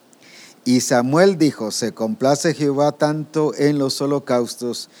 Y Samuel dijo, se complace Jehová tanto en los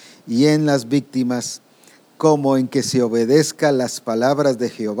holocaustos y en las víctimas, como en que se obedezca las palabras de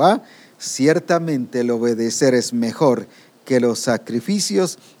Jehová. Ciertamente el obedecer es mejor que los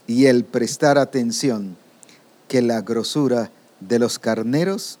sacrificios, y el prestar atención que la grosura de los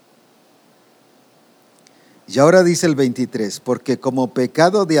carneros. Y ahora dice el 23, porque como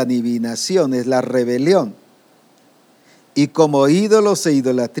pecado de adivinación es la rebelión, y como ídolos e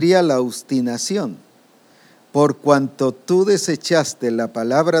idolatría la obstinación. Por cuanto tú desechaste la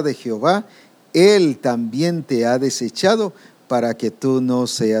palabra de Jehová, Él también te ha desechado para que tú no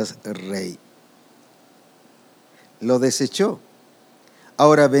seas rey. Lo desechó.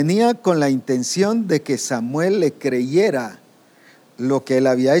 Ahora venía con la intención de que Samuel le creyera lo que él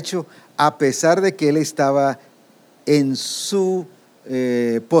había hecho, a pesar de que él estaba en su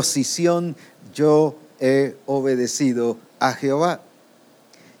posición, yo he obedecido a Jehová.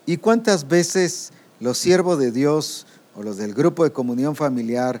 ¿Y cuántas veces los siervos de Dios, o los del grupo de comunión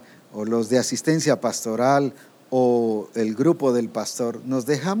familiar, o los de asistencia pastoral, o el grupo del pastor, nos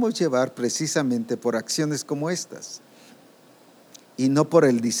dejamos llevar precisamente por acciones como estas? Y no por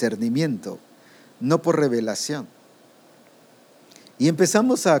el discernimiento, no por revelación. Y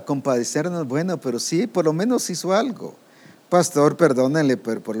empezamos a compadecernos, bueno, pero sí, por lo menos hizo algo. Pastor, perdónenle,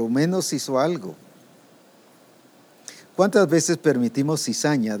 pero por lo menos hizo algo. ¿Cuántas veces permitimos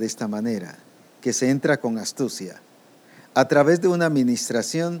cizaña de esta manera, que se entra con astucia? A través de una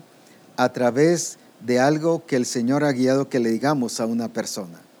administración, a través de algo que el Señor ha guiado que le digamos a una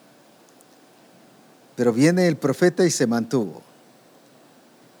persona. Pero viene el profeta y se mantuvo.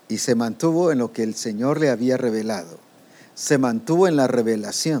 Y se mantuvo en lo que el Señor le había revelado. Se mantuvo en la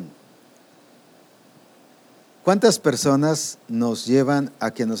revelación. ¿Cuántas personas nos llevan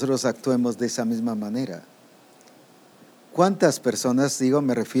a que nosotros actuemos de esa misma manera? ¿Cuántas personas,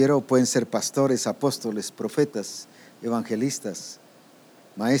 me refiero, pueden ser pastores, apóstoles, profetas, evangelistas,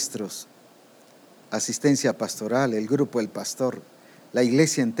 maestros, asistencia pastoral, el grupo El Pastor, la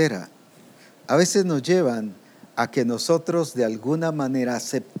iglesia entera, a veces nos llevan a que nosotros de alguna manera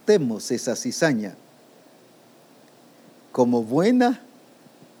aceptemos esa cizaña como buena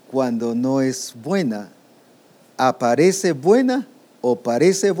cuando no es buena. Aparece buena o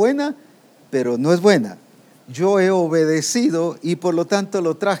parece buena, pero no es buena. Yo he obedecido y por lo tanto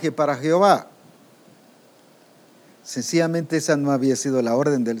lo traje para Jehová. Sencillamente esa no había sido la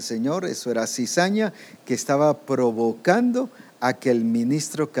orden del Señor, eso era cizaña que estaba provocando a que el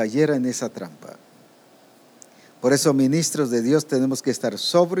ministro cayera en esa trampa. Por eso, ministros de Dios, tenemos que estar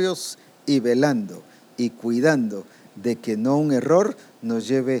sobrios y velando y cuidando de que no un error nos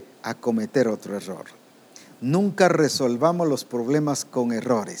lleve a cometer otro error. Nunca resolvamos los problemas con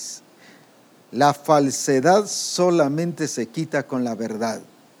errores. La falsedad solamente se quita con la verdad.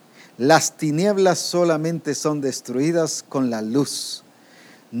 Las tinieblas solamente son destruidas con la luz.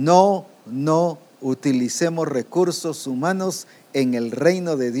 No utilicemos recursos humanos en el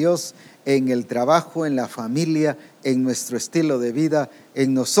reino de Dios, en el trabajo, en la familia, en nuestro estilo de vida,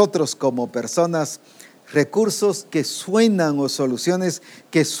 en nosotros como personas. Recursos que suenan o soluciones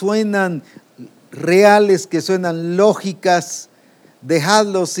que suenan reales, que suenan lógicas.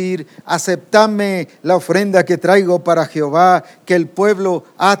 Dejadlos ir, aceptadme la ofrenda que traigo para Jehová, que el pueblo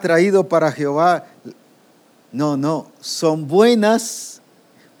ha traído para Jehová. No, son buenas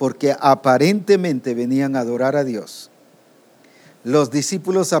porque aparentemente venían a adorar a Dios. Los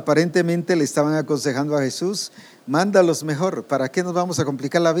discípulos aparentemente le estaban aconsejando a Jesús, mándalos mejor, ¿para qué nos vamos a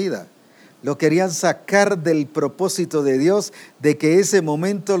complicar la vida? Lo querían sacar del propósito de Dios, de que ese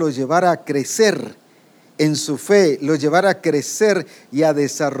momento los llevara a crecer en su fe, los llevara a crecer y a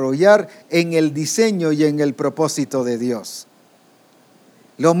desarrollar en el diseño y en el propósito de Dios.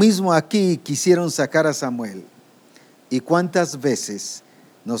 Lo mismo aquí quisieron sacar a Samuel. ¿Y cuántas veces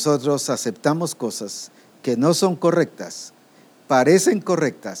nosotros aceptamos cosas que no son correctas, parecen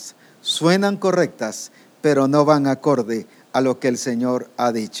correctas, suenan correctas, pero no van acorde a lo que el Señor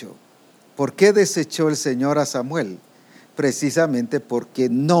ha dicho? ¿Por qué desechó el Señor a Samuel? Precisamente porque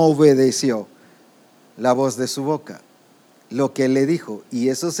no obedeció la voz de su boca, lo que él le dijo, y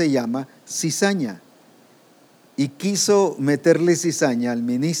eso se llama cizaña. Y quiso meterle cizaña al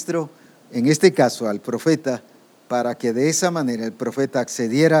ministro, en este caso al profeta, para que de esa manera el profeta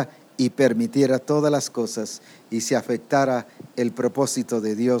accediera y permitiera todas las cosas y se afectara el propósito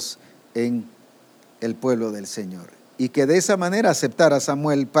de Dios en el pueblo del Señor. Y que de esa manera aceptara a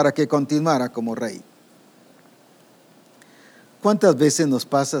Samuel para que continuara como rey. ¿Cuántas veces nos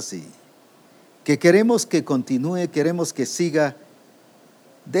pasa así? Que queremos que continúe, queremos que siga,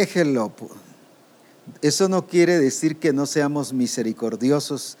 déjenlo. Eso no quiere decir que no seamos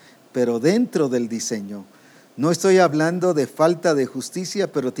misericordiosos, pero dentro del diseño. No estoy hablando de falta de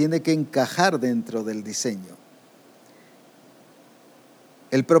justicia, pero tiene que encajar dentro del diseño.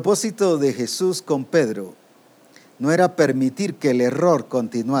 El propósito de Jesús con Pedro no era permitir que el error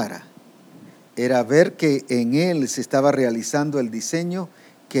continuara, era ver que en él se estaba realizando el diseño,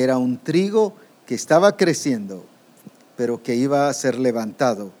 que era un trigo que estaba creciendo, pero que iba a ser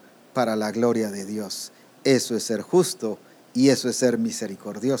levantado para la gloria de Dios. Eso es ser justo y eso es ser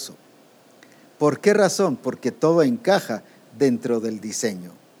misericordioso. ¿Por qué razón? Porque todo encaja dentro del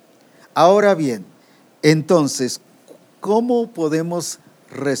diseño. Ahora bien, entonces, ¿cómo podemos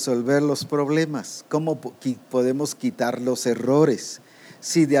resolver los problemas? ¿Cómo podemos quitar los errores?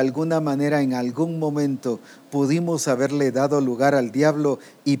 Si de alguna manera en algún momento pudimos haberle dado lugar al diablo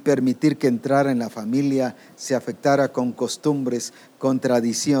y permitir que entrara en la familia, se afectara con costumbres, con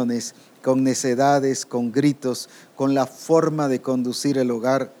tradiciones, con necedades, con gritos, con la forma de conducir el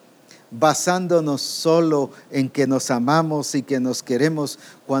hogar, basándonos solo en que nos amamos y que nos queremos,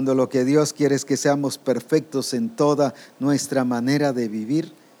 cuando lo que Dios quiere es que seamos perfectos en toda nuestra manera de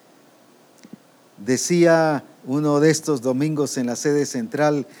vivir. Decía uno de estos domingos en la sede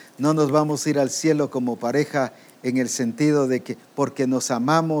central, no nos vamos a ir al cielo como pareja en el sentido de que porque nos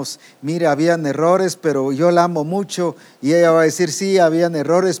amamos, mira, habían errores, pero yo la amo mucho, y ella va a decir, sí, habían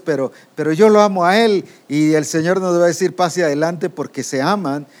errores, pero yo lo amo a él, y el Señor nos va a decir, pase adelante, porque se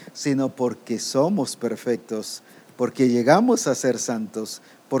aman, sino porque somos perfectos, porque llegamos a ser santos,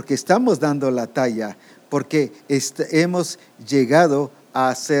 porque estamos dando la talla, porque hemos llegado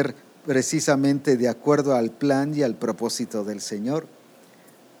a ser precisamente de acuerdo al plan y al propósito del Señor.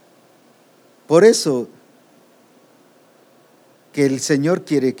 Por eso que el Señor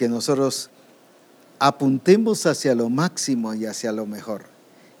quiere que nosotros apuntemos hacia lo máximo y hacia lo mejor,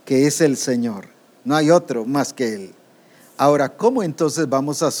 que es el Señor. No hay otro más que Él. Ahora, ¿cómo entonces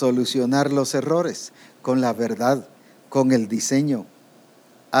vamos a solucionar los errores? Con la verdad, con el diseño.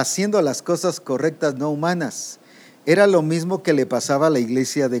 haciendo las cosas correctas, no humanas. Era lo mismo que le pasaba a la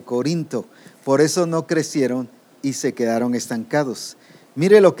iglesia de Corinto. Por eso no crecieron y se quedaron estancados.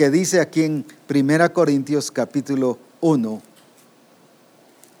 Mire lo que dice aquí en 1 Corintios capítulo 1.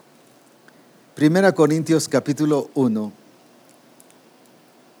 1 Corintios capítulo 1.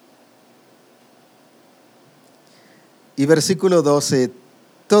 Y versículo 12,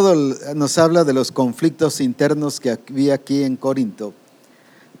 todo nos habla de los conflictos internos que había aquí en Corinto.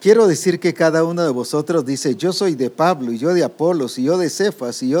 Quiero decir que cada uno de vosotros dice, yo soy de Pablo, y yo de Apolos, y yo de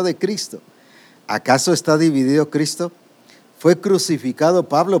Cefas, y yo de Cristo. ¿Acaso está dividido Cristo? ¿Fue crucificado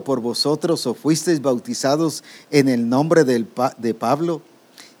Pablo por vosotros o fuisteis bautizados en el nombre de Pablo?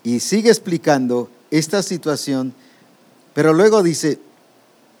 Y sigue explicando esta situación, pero luego dice,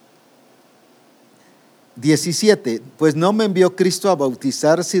 17, pues no me envió Cristo a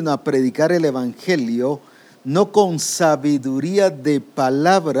bautizar, sino a predicar el evangelio, no con sabiduría de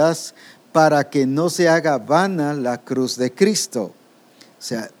palabras, para que no se haga vana la cruz de Cristo. O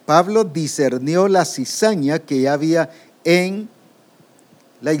sea, Pablo discernió la cizaña que había en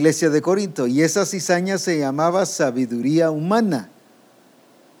la iglesia de Corinto, y esa cizaña se llamaba sabiduría humana.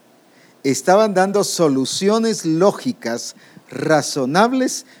 Estaban dando soluciones lógicas,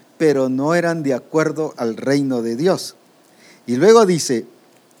 razonables, pero no eran de acuerdo al reino de Dios. Y luego dice,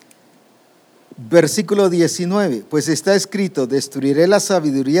 versículo 19, pues está escrito, destruiré la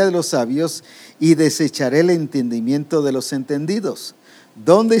sabiduría de los sabios y desecharé el entendimiento de los entendidos.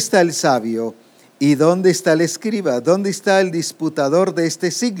 ¿Dónde está el sabio y dónde está el escriba? ¿Dónde está el disputador de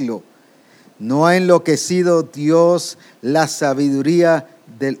este siglo? ¿No ha enloquecido Dios la sabiduría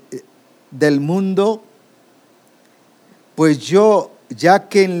del mundo? Pues ya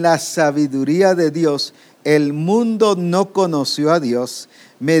que en la sabiduría de Dios el mundo no conoció a Dios,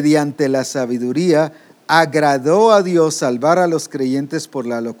 mediante la sabiduría agradó a Dios salvar a los creyentes por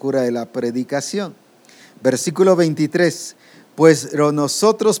la locura de la predicación. Versículo 23, pues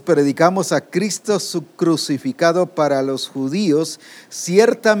nosotros predicamos a Cristo crucificado, para los judíos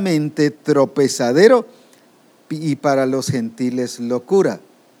ciertamente tropezadero y para los gentiles locura.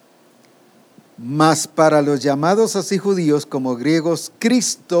 Mas para los llamados así judíos como griegos,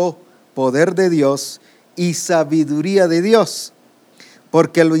 Cristo, poder de Dios y sabiduría de Dios.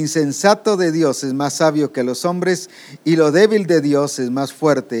 Porque lo insensato de Dios es más sabio que los hombres, y lo débil de Dios es más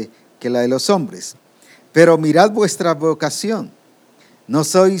fuerte que la de los hombres. Pero mirad vuestra vocación. No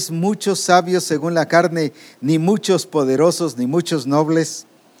sois muchos sabios según la carne, ni muchos poderosos, ni muchos nobles,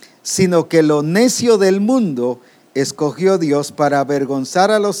 sino que lo necio del mundo escogió Dios para avergonzar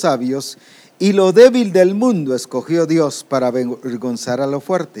a los sabios, y lo débil del mundo escogió Dios para avergonzar a lo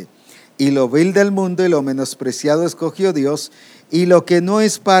fuerte. Y lo vil del mundo y lo menospreciado escogió Dios, y lo que no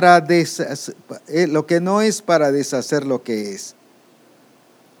es para deshacer lo que es.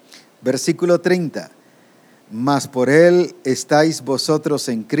 Versículo 30. Mas por él estáis vosotros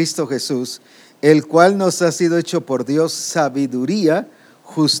en Cristo Jesús, el cual nos ha sido hecho por Dios sabiduría,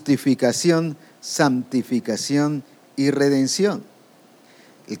 justificación, santificación y redención.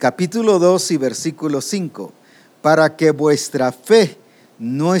 El capítulo 2 y versículo 5, para que vuestra fe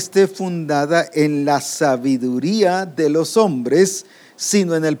no esté fundada en la sabiduría de los hombres,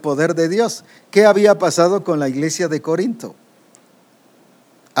 sino en el poder de Dios. ¿Qué había pasado con la iglesia de Corinto?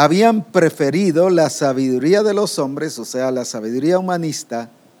 Habían preferido la sabiduría de los hombres, o sea, la sabiduría humanista,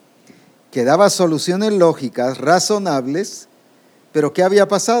 que daba soluciones lógicas, razonables, pero ¿qué había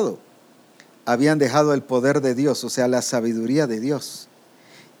pasado? Habían dejado el poder de Dios, o sea, la sabiduría de Dios.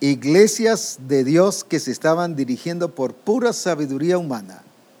 Iglesias de Dios que se estaban dirigiendo por pura sabiduría humana.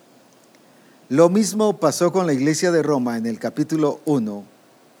 Lo mismo pasó con la iglesia de Roma en el capítulo 1.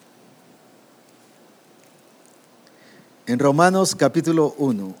 En Romanos capítulo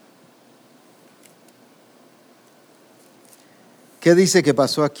 1. ¿Qué dice que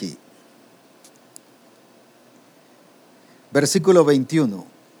pasó aquí? Versículo 21.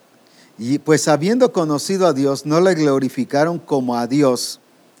 Y pues habiendo conocido a Dios, no le glorificaron como a Dios,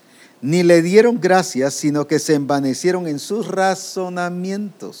 ni le dieron gracias, sino que se envanecieron en sus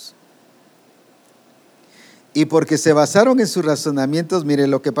razonamientos. Y porque se basaron en sus razonamientos, mire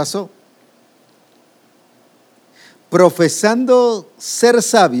lo que pasó. Profesando ser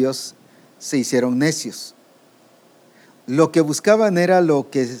sabios, se hicieron necios. Lo que buscaban era lo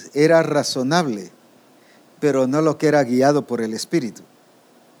que era razonable, pero no lo que era guiado por el Espíritu.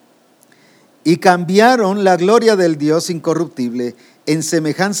 Y cambiaron la gloria del Dios incorruptible en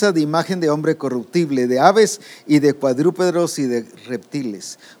semejanza de imagen de hombre corruptible, de aves y de cuadrúpedos y de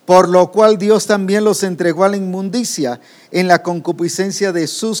reptiles. Por lo cual Dios también los entregó a la inmundicia en la concupiscencia de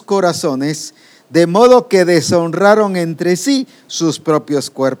sus corazones, de modo que deshonraron entre sí sus propios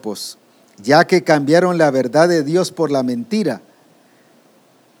cuerpos, ya que cambiaron la verdad de Dios por la mentira.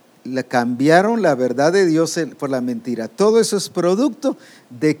 Cambiaron la verdad de Dios por la mentira. Todo eso es producto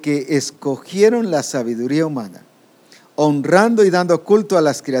de que escogieron la sabiduría humana, honrando y dando culto a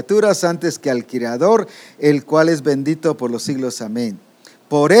las criaturas antes que al Creador, el cual es bendito por los siglos. Amén.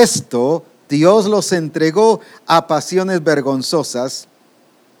 Por esto Dios los entregó a pasiones vergonzosas,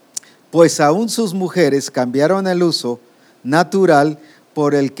 pues aún sus mujeres cambiaron el uso natural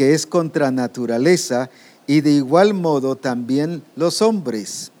por el que es contra naturaleza, y de igual modo también los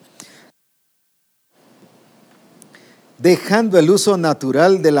hombres, dejando el uso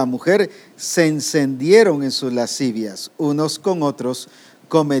natural de la mujer, se encendieron en sus lascivias unos con otros,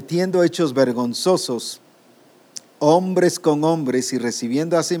 cometiendo hechos vergonzosos, hombres con hombres, y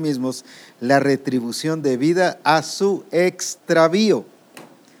recibiendo a sí mismos la retribución debida a su extravío.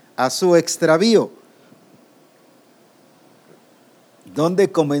 A su extravío.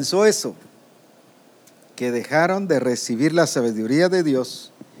 ¿Dónde comenzó eso? Que dejaron de recibir la sabiduría de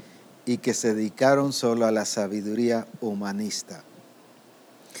Dios y que se dedicaron solo a la sabiduría humanista.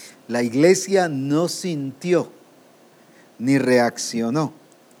 La iglesia no sintió ni reaccionó.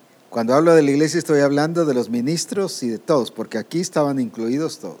 Cuando hablo de la iglesia estoy hablando de los ministros y de todos, porque aquí estaban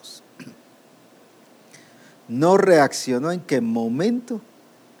incluidos todos. No reaccionó. ¿En qué momento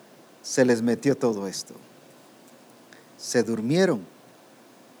se les metió todo esto? Se durmieron.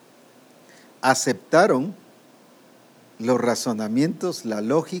 Aceptaron los razonamientos, la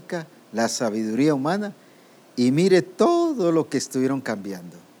lógica, la sabiduría humana, y mire todo lo que estuvieron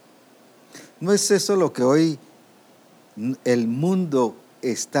cambiando. ¿No es eso lo que hoy el mundo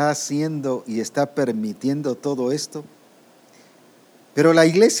está haciendo y está permitiendo todo esto? Pero la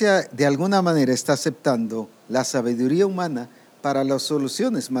iglesia de alguna manera está aceptando la sabiduría humana para las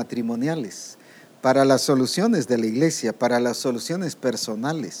soluciones matrimoniales, para las soluciones de la iglesia, para las soluciones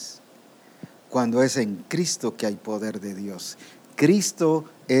personales, cuando es en Cristo que hay poder de Dios. Cristo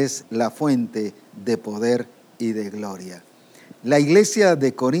es la fuente de poder y de gloria. La iglesia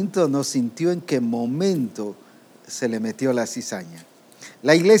de Corinto no sintió en qué momento se le metió la cizaña.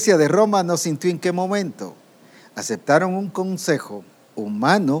 La iglesia de Roma no sintió en qué momento. Aceptaron un consejo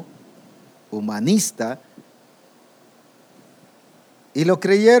humano, humanista, y lo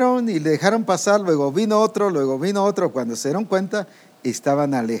creyeron y le dejaron pasar. Luego vino otro. Cuando se dieron cuenta,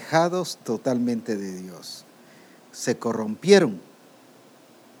 estaban alejados totalmente de Dios. Se corrompieron.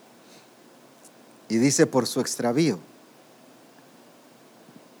 Y dice, por su extravío.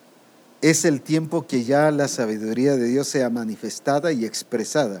 Es el tiempo que ya la sabiduría de Dios sea manifestada y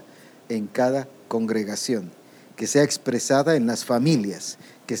expresada en cada congregación, que sea expresada en las familias,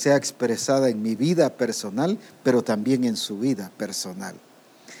 que sea expresada en mi vida personal, pero también en su vida personal.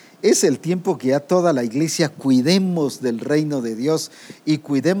 Es el tiempo que ya toda la iglesia cuidemos del reino de Dios y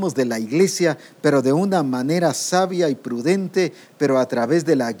cuidemos de la iglesia, pero de una manera sabia y prudente, pero a través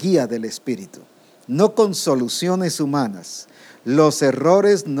de la guía del Espíritu, no con soluciones humanas. Los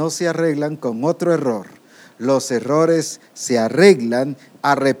errores no se arreglan con otro error. Los errores se arreglan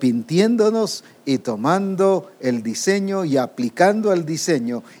arrepintiéndonos y tomando el diseño y aplicando el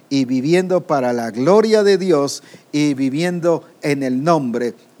diseño y viviendo para la gloria de Dios y viviendo en el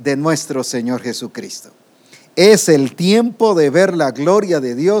nombre de nuestro Señor Jesucristo. Es el tiempo de ver la gloria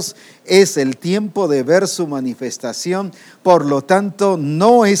de Dios, es el tiempo de ver su manifestación. Por lo tanto,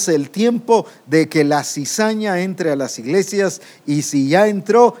 no es el tiempo de que la cizaña entre a las iglesias, y si ya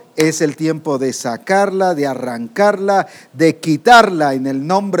entró, es el tiempo de sacarla, de arrancarla, de quitarla en el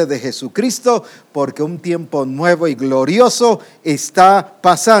nombre de Jesucristo, porque un tiempo nuevo y glorioso está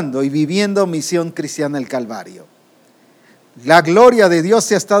pasando y viviendo Misión Cristiana el Calvario. La gloria de Dios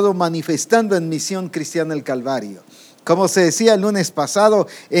se ha estado manifestando en Misión Cristiana el Calvario. Como se decía el lunes pasado,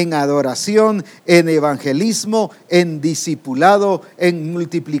 en adoración, en evangelismo, en discipulado, en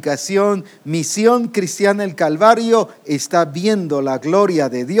multiplicación, Misión Cristiana el Calvario está viendo la gloria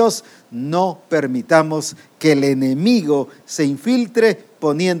de Dios. No permitamos que el enemigo se infiltre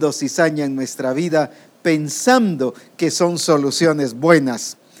poniendo cizaña en nuestra vida, pensando que son soluciones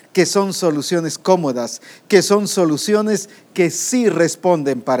buenas, que son soluciones cómodas, que son soluciones que sí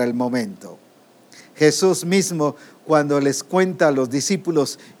responden para el momento. Jesús mismo, cuando les cuenta a los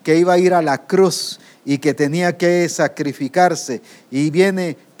discípulos que iba a ir a la cruz y que tenía que sacrificarse, y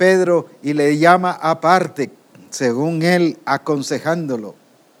viene Pedro y le llama aparte, según él aconsejándolo,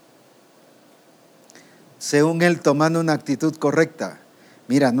 según él tomando una actitud correcta.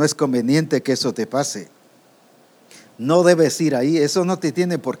 Mira, no es conveniente que eso te pase. No debes ir ahí, eso no te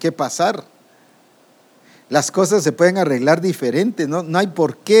tiene por qué pasar. Las cosas se pueden arreglar diferente, no hay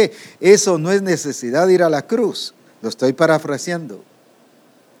por qué, eso no es necesidad de ir a la cruz. Lo estoy parafraseando.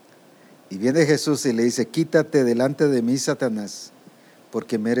 Y viene Jesús y le dice, quítate delante de mí, Satanás,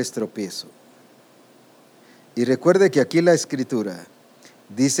 porque me eres tropiezo. Y recuerde que aquí la Escritura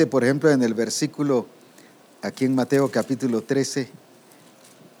dice, por ejemplo, en el versículo, aquí en Mateo capítulo 13,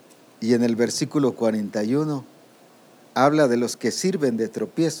 y en el versículo 41, habla de los que sirven de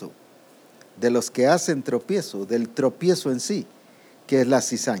tropiezo, de los que hacen tropiezo, del tropiezo en sí, que es la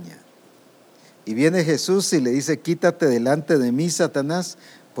cizaña. Y viene Jesús y le dice, quítate delante de mí, Satanás,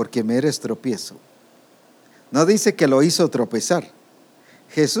 porque me eres tropiezo. No dice que lo hizo tropezar.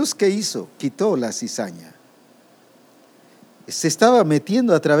 Jesús, ¿qué hizo? Quitó la cizaña. Se estaba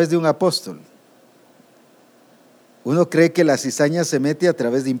metiendo a través de un apóstol. Uno cree que la cizaña se mete a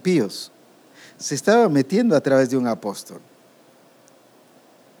través de impíos. Se estaba metiendo a través de un apóstol.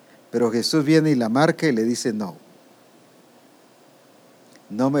 Pero Jesús viene y la marca y le dice, no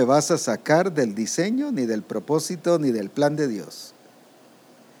me vas a sacar del diseño, ni del propósito, ni del plan de Dios,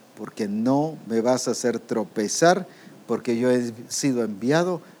 porque no me vas a hacer tropezar, porque yo he sido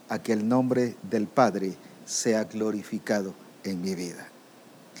enviado a que el nombre del Padre sea glorificado en mi vida.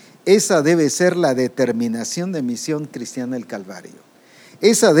 Esa debe ser la determinación de Misión Cristiana el Calvario.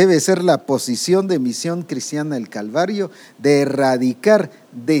 Esa debe ser la posición de Misión Cristiana el Calvario, de erradicar,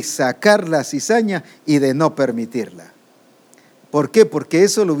 de sacar la cizaña y de no permitirla. ¿Por qué? Porque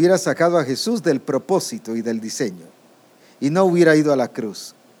eso lo hubiera sacado a Jesús del propósito y del diseño y no hubiera ido a la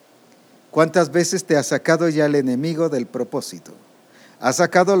cruz. ¿Cuántas veces te ha sacado ya el enemigo del propósito? Ha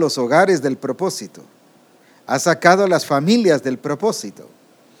sacado los hogares del propósito, ha sacado las familias del propósito,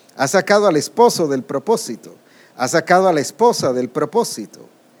 ha sacado al esposo del propósito, ha sacado a la esposa del propósito.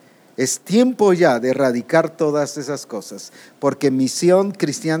 Es tiempo ya de erradicar todas esas cosas, porque Misión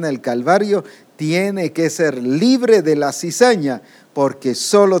Cristiana el Calvario tiene que ser libre de la cizaña, porque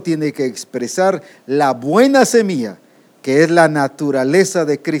solo tiene que expresar la buena semilla, que es la naturaleza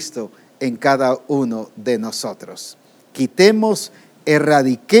de Cristo en cada uno de nosotros. Quitemos,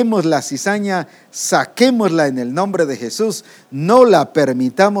 erradiquemos la cizaña, saquémosla en el nombre de Jesús, no la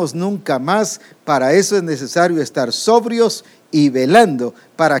permitamos nunca más. Para eso es necesario estar sobrios y velando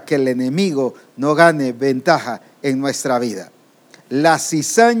para que el enemigo no gane ventaja en nuestra vida. La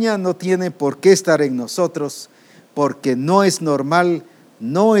cizaña no tiene por qué estar en nosotros, porque no es normal,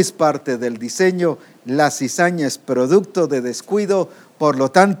 no es parte del diseño. La cizaña es producto de descuido. Por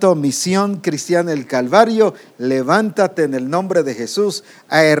lo tanto, Misión Cristiana el Calvario, levántate en el nombre de Jesús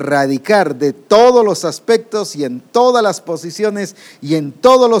a erradicar de todos los aspectos y en todas las posiciones y en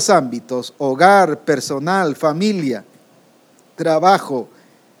todos los ámbitos, hogar, personal, familia, trabajo,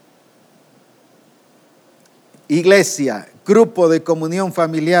 iglesia, grupo de comunión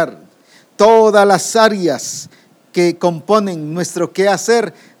familiar, todas las áreas que componen nuestro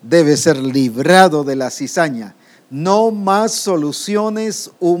quehacer debe ser librado de la cizaña. No más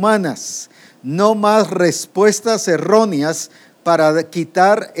soluciones humanas, no más respuestas erróneas para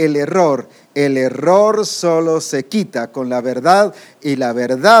quitar el error. El error solo se quita con la verdad, y la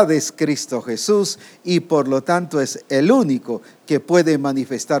verdad es Cristo Jesús, y por lo tanto es el único que puede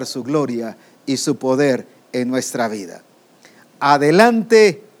manifestar su gloria y su poder en nuestra vida.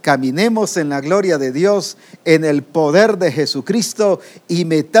 Adelante, caminemos en la gloria de Dios, en el poder de Jesucristo, y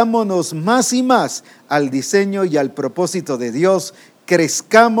metámonos más y más al diseño y al propósito de Dios.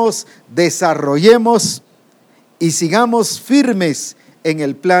 Crezcamos, desarrollemos y sigamos firmes en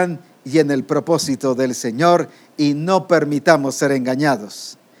el plan y en el propósito del Señor, y no permitamos ser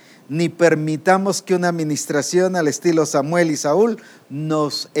engañados, ni permitamos que una administración al estilo Samuel y Saúl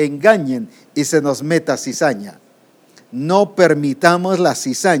nos engañen y se nos meta cizaña. No permitamos la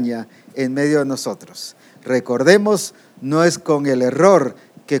cizaña en medio de nosotros. Recordemos, no es con el error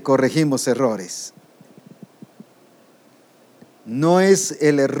que corregimos errores. No es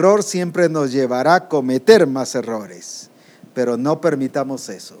el error, siempre nos llevará a cometer más errores, pero no permitamos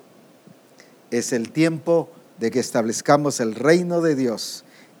eso. Es el tiempo de que establezcamos el reino de Dios,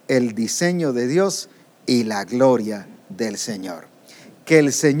 el diseño de Dios y la gloria del Señor. Que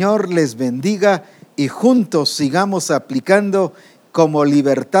el Señor les bendiga y juntos sigamos aplicando como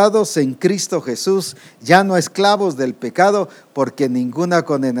libertados en Cristo Jesús, ya no esclavos del pecado, porque ninguna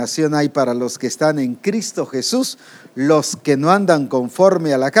condenación hay para los que están en Cristo Jesús, los que no andan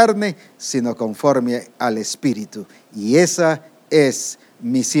conforme a la carne, sino conforme al Espíritu. Y esa es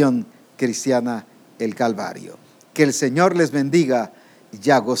Misión Cristiana el Calvario. Que el Señor les bendiga y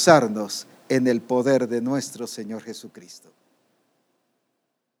a gozarnos en el poder de nuestro Señor Jesucristo.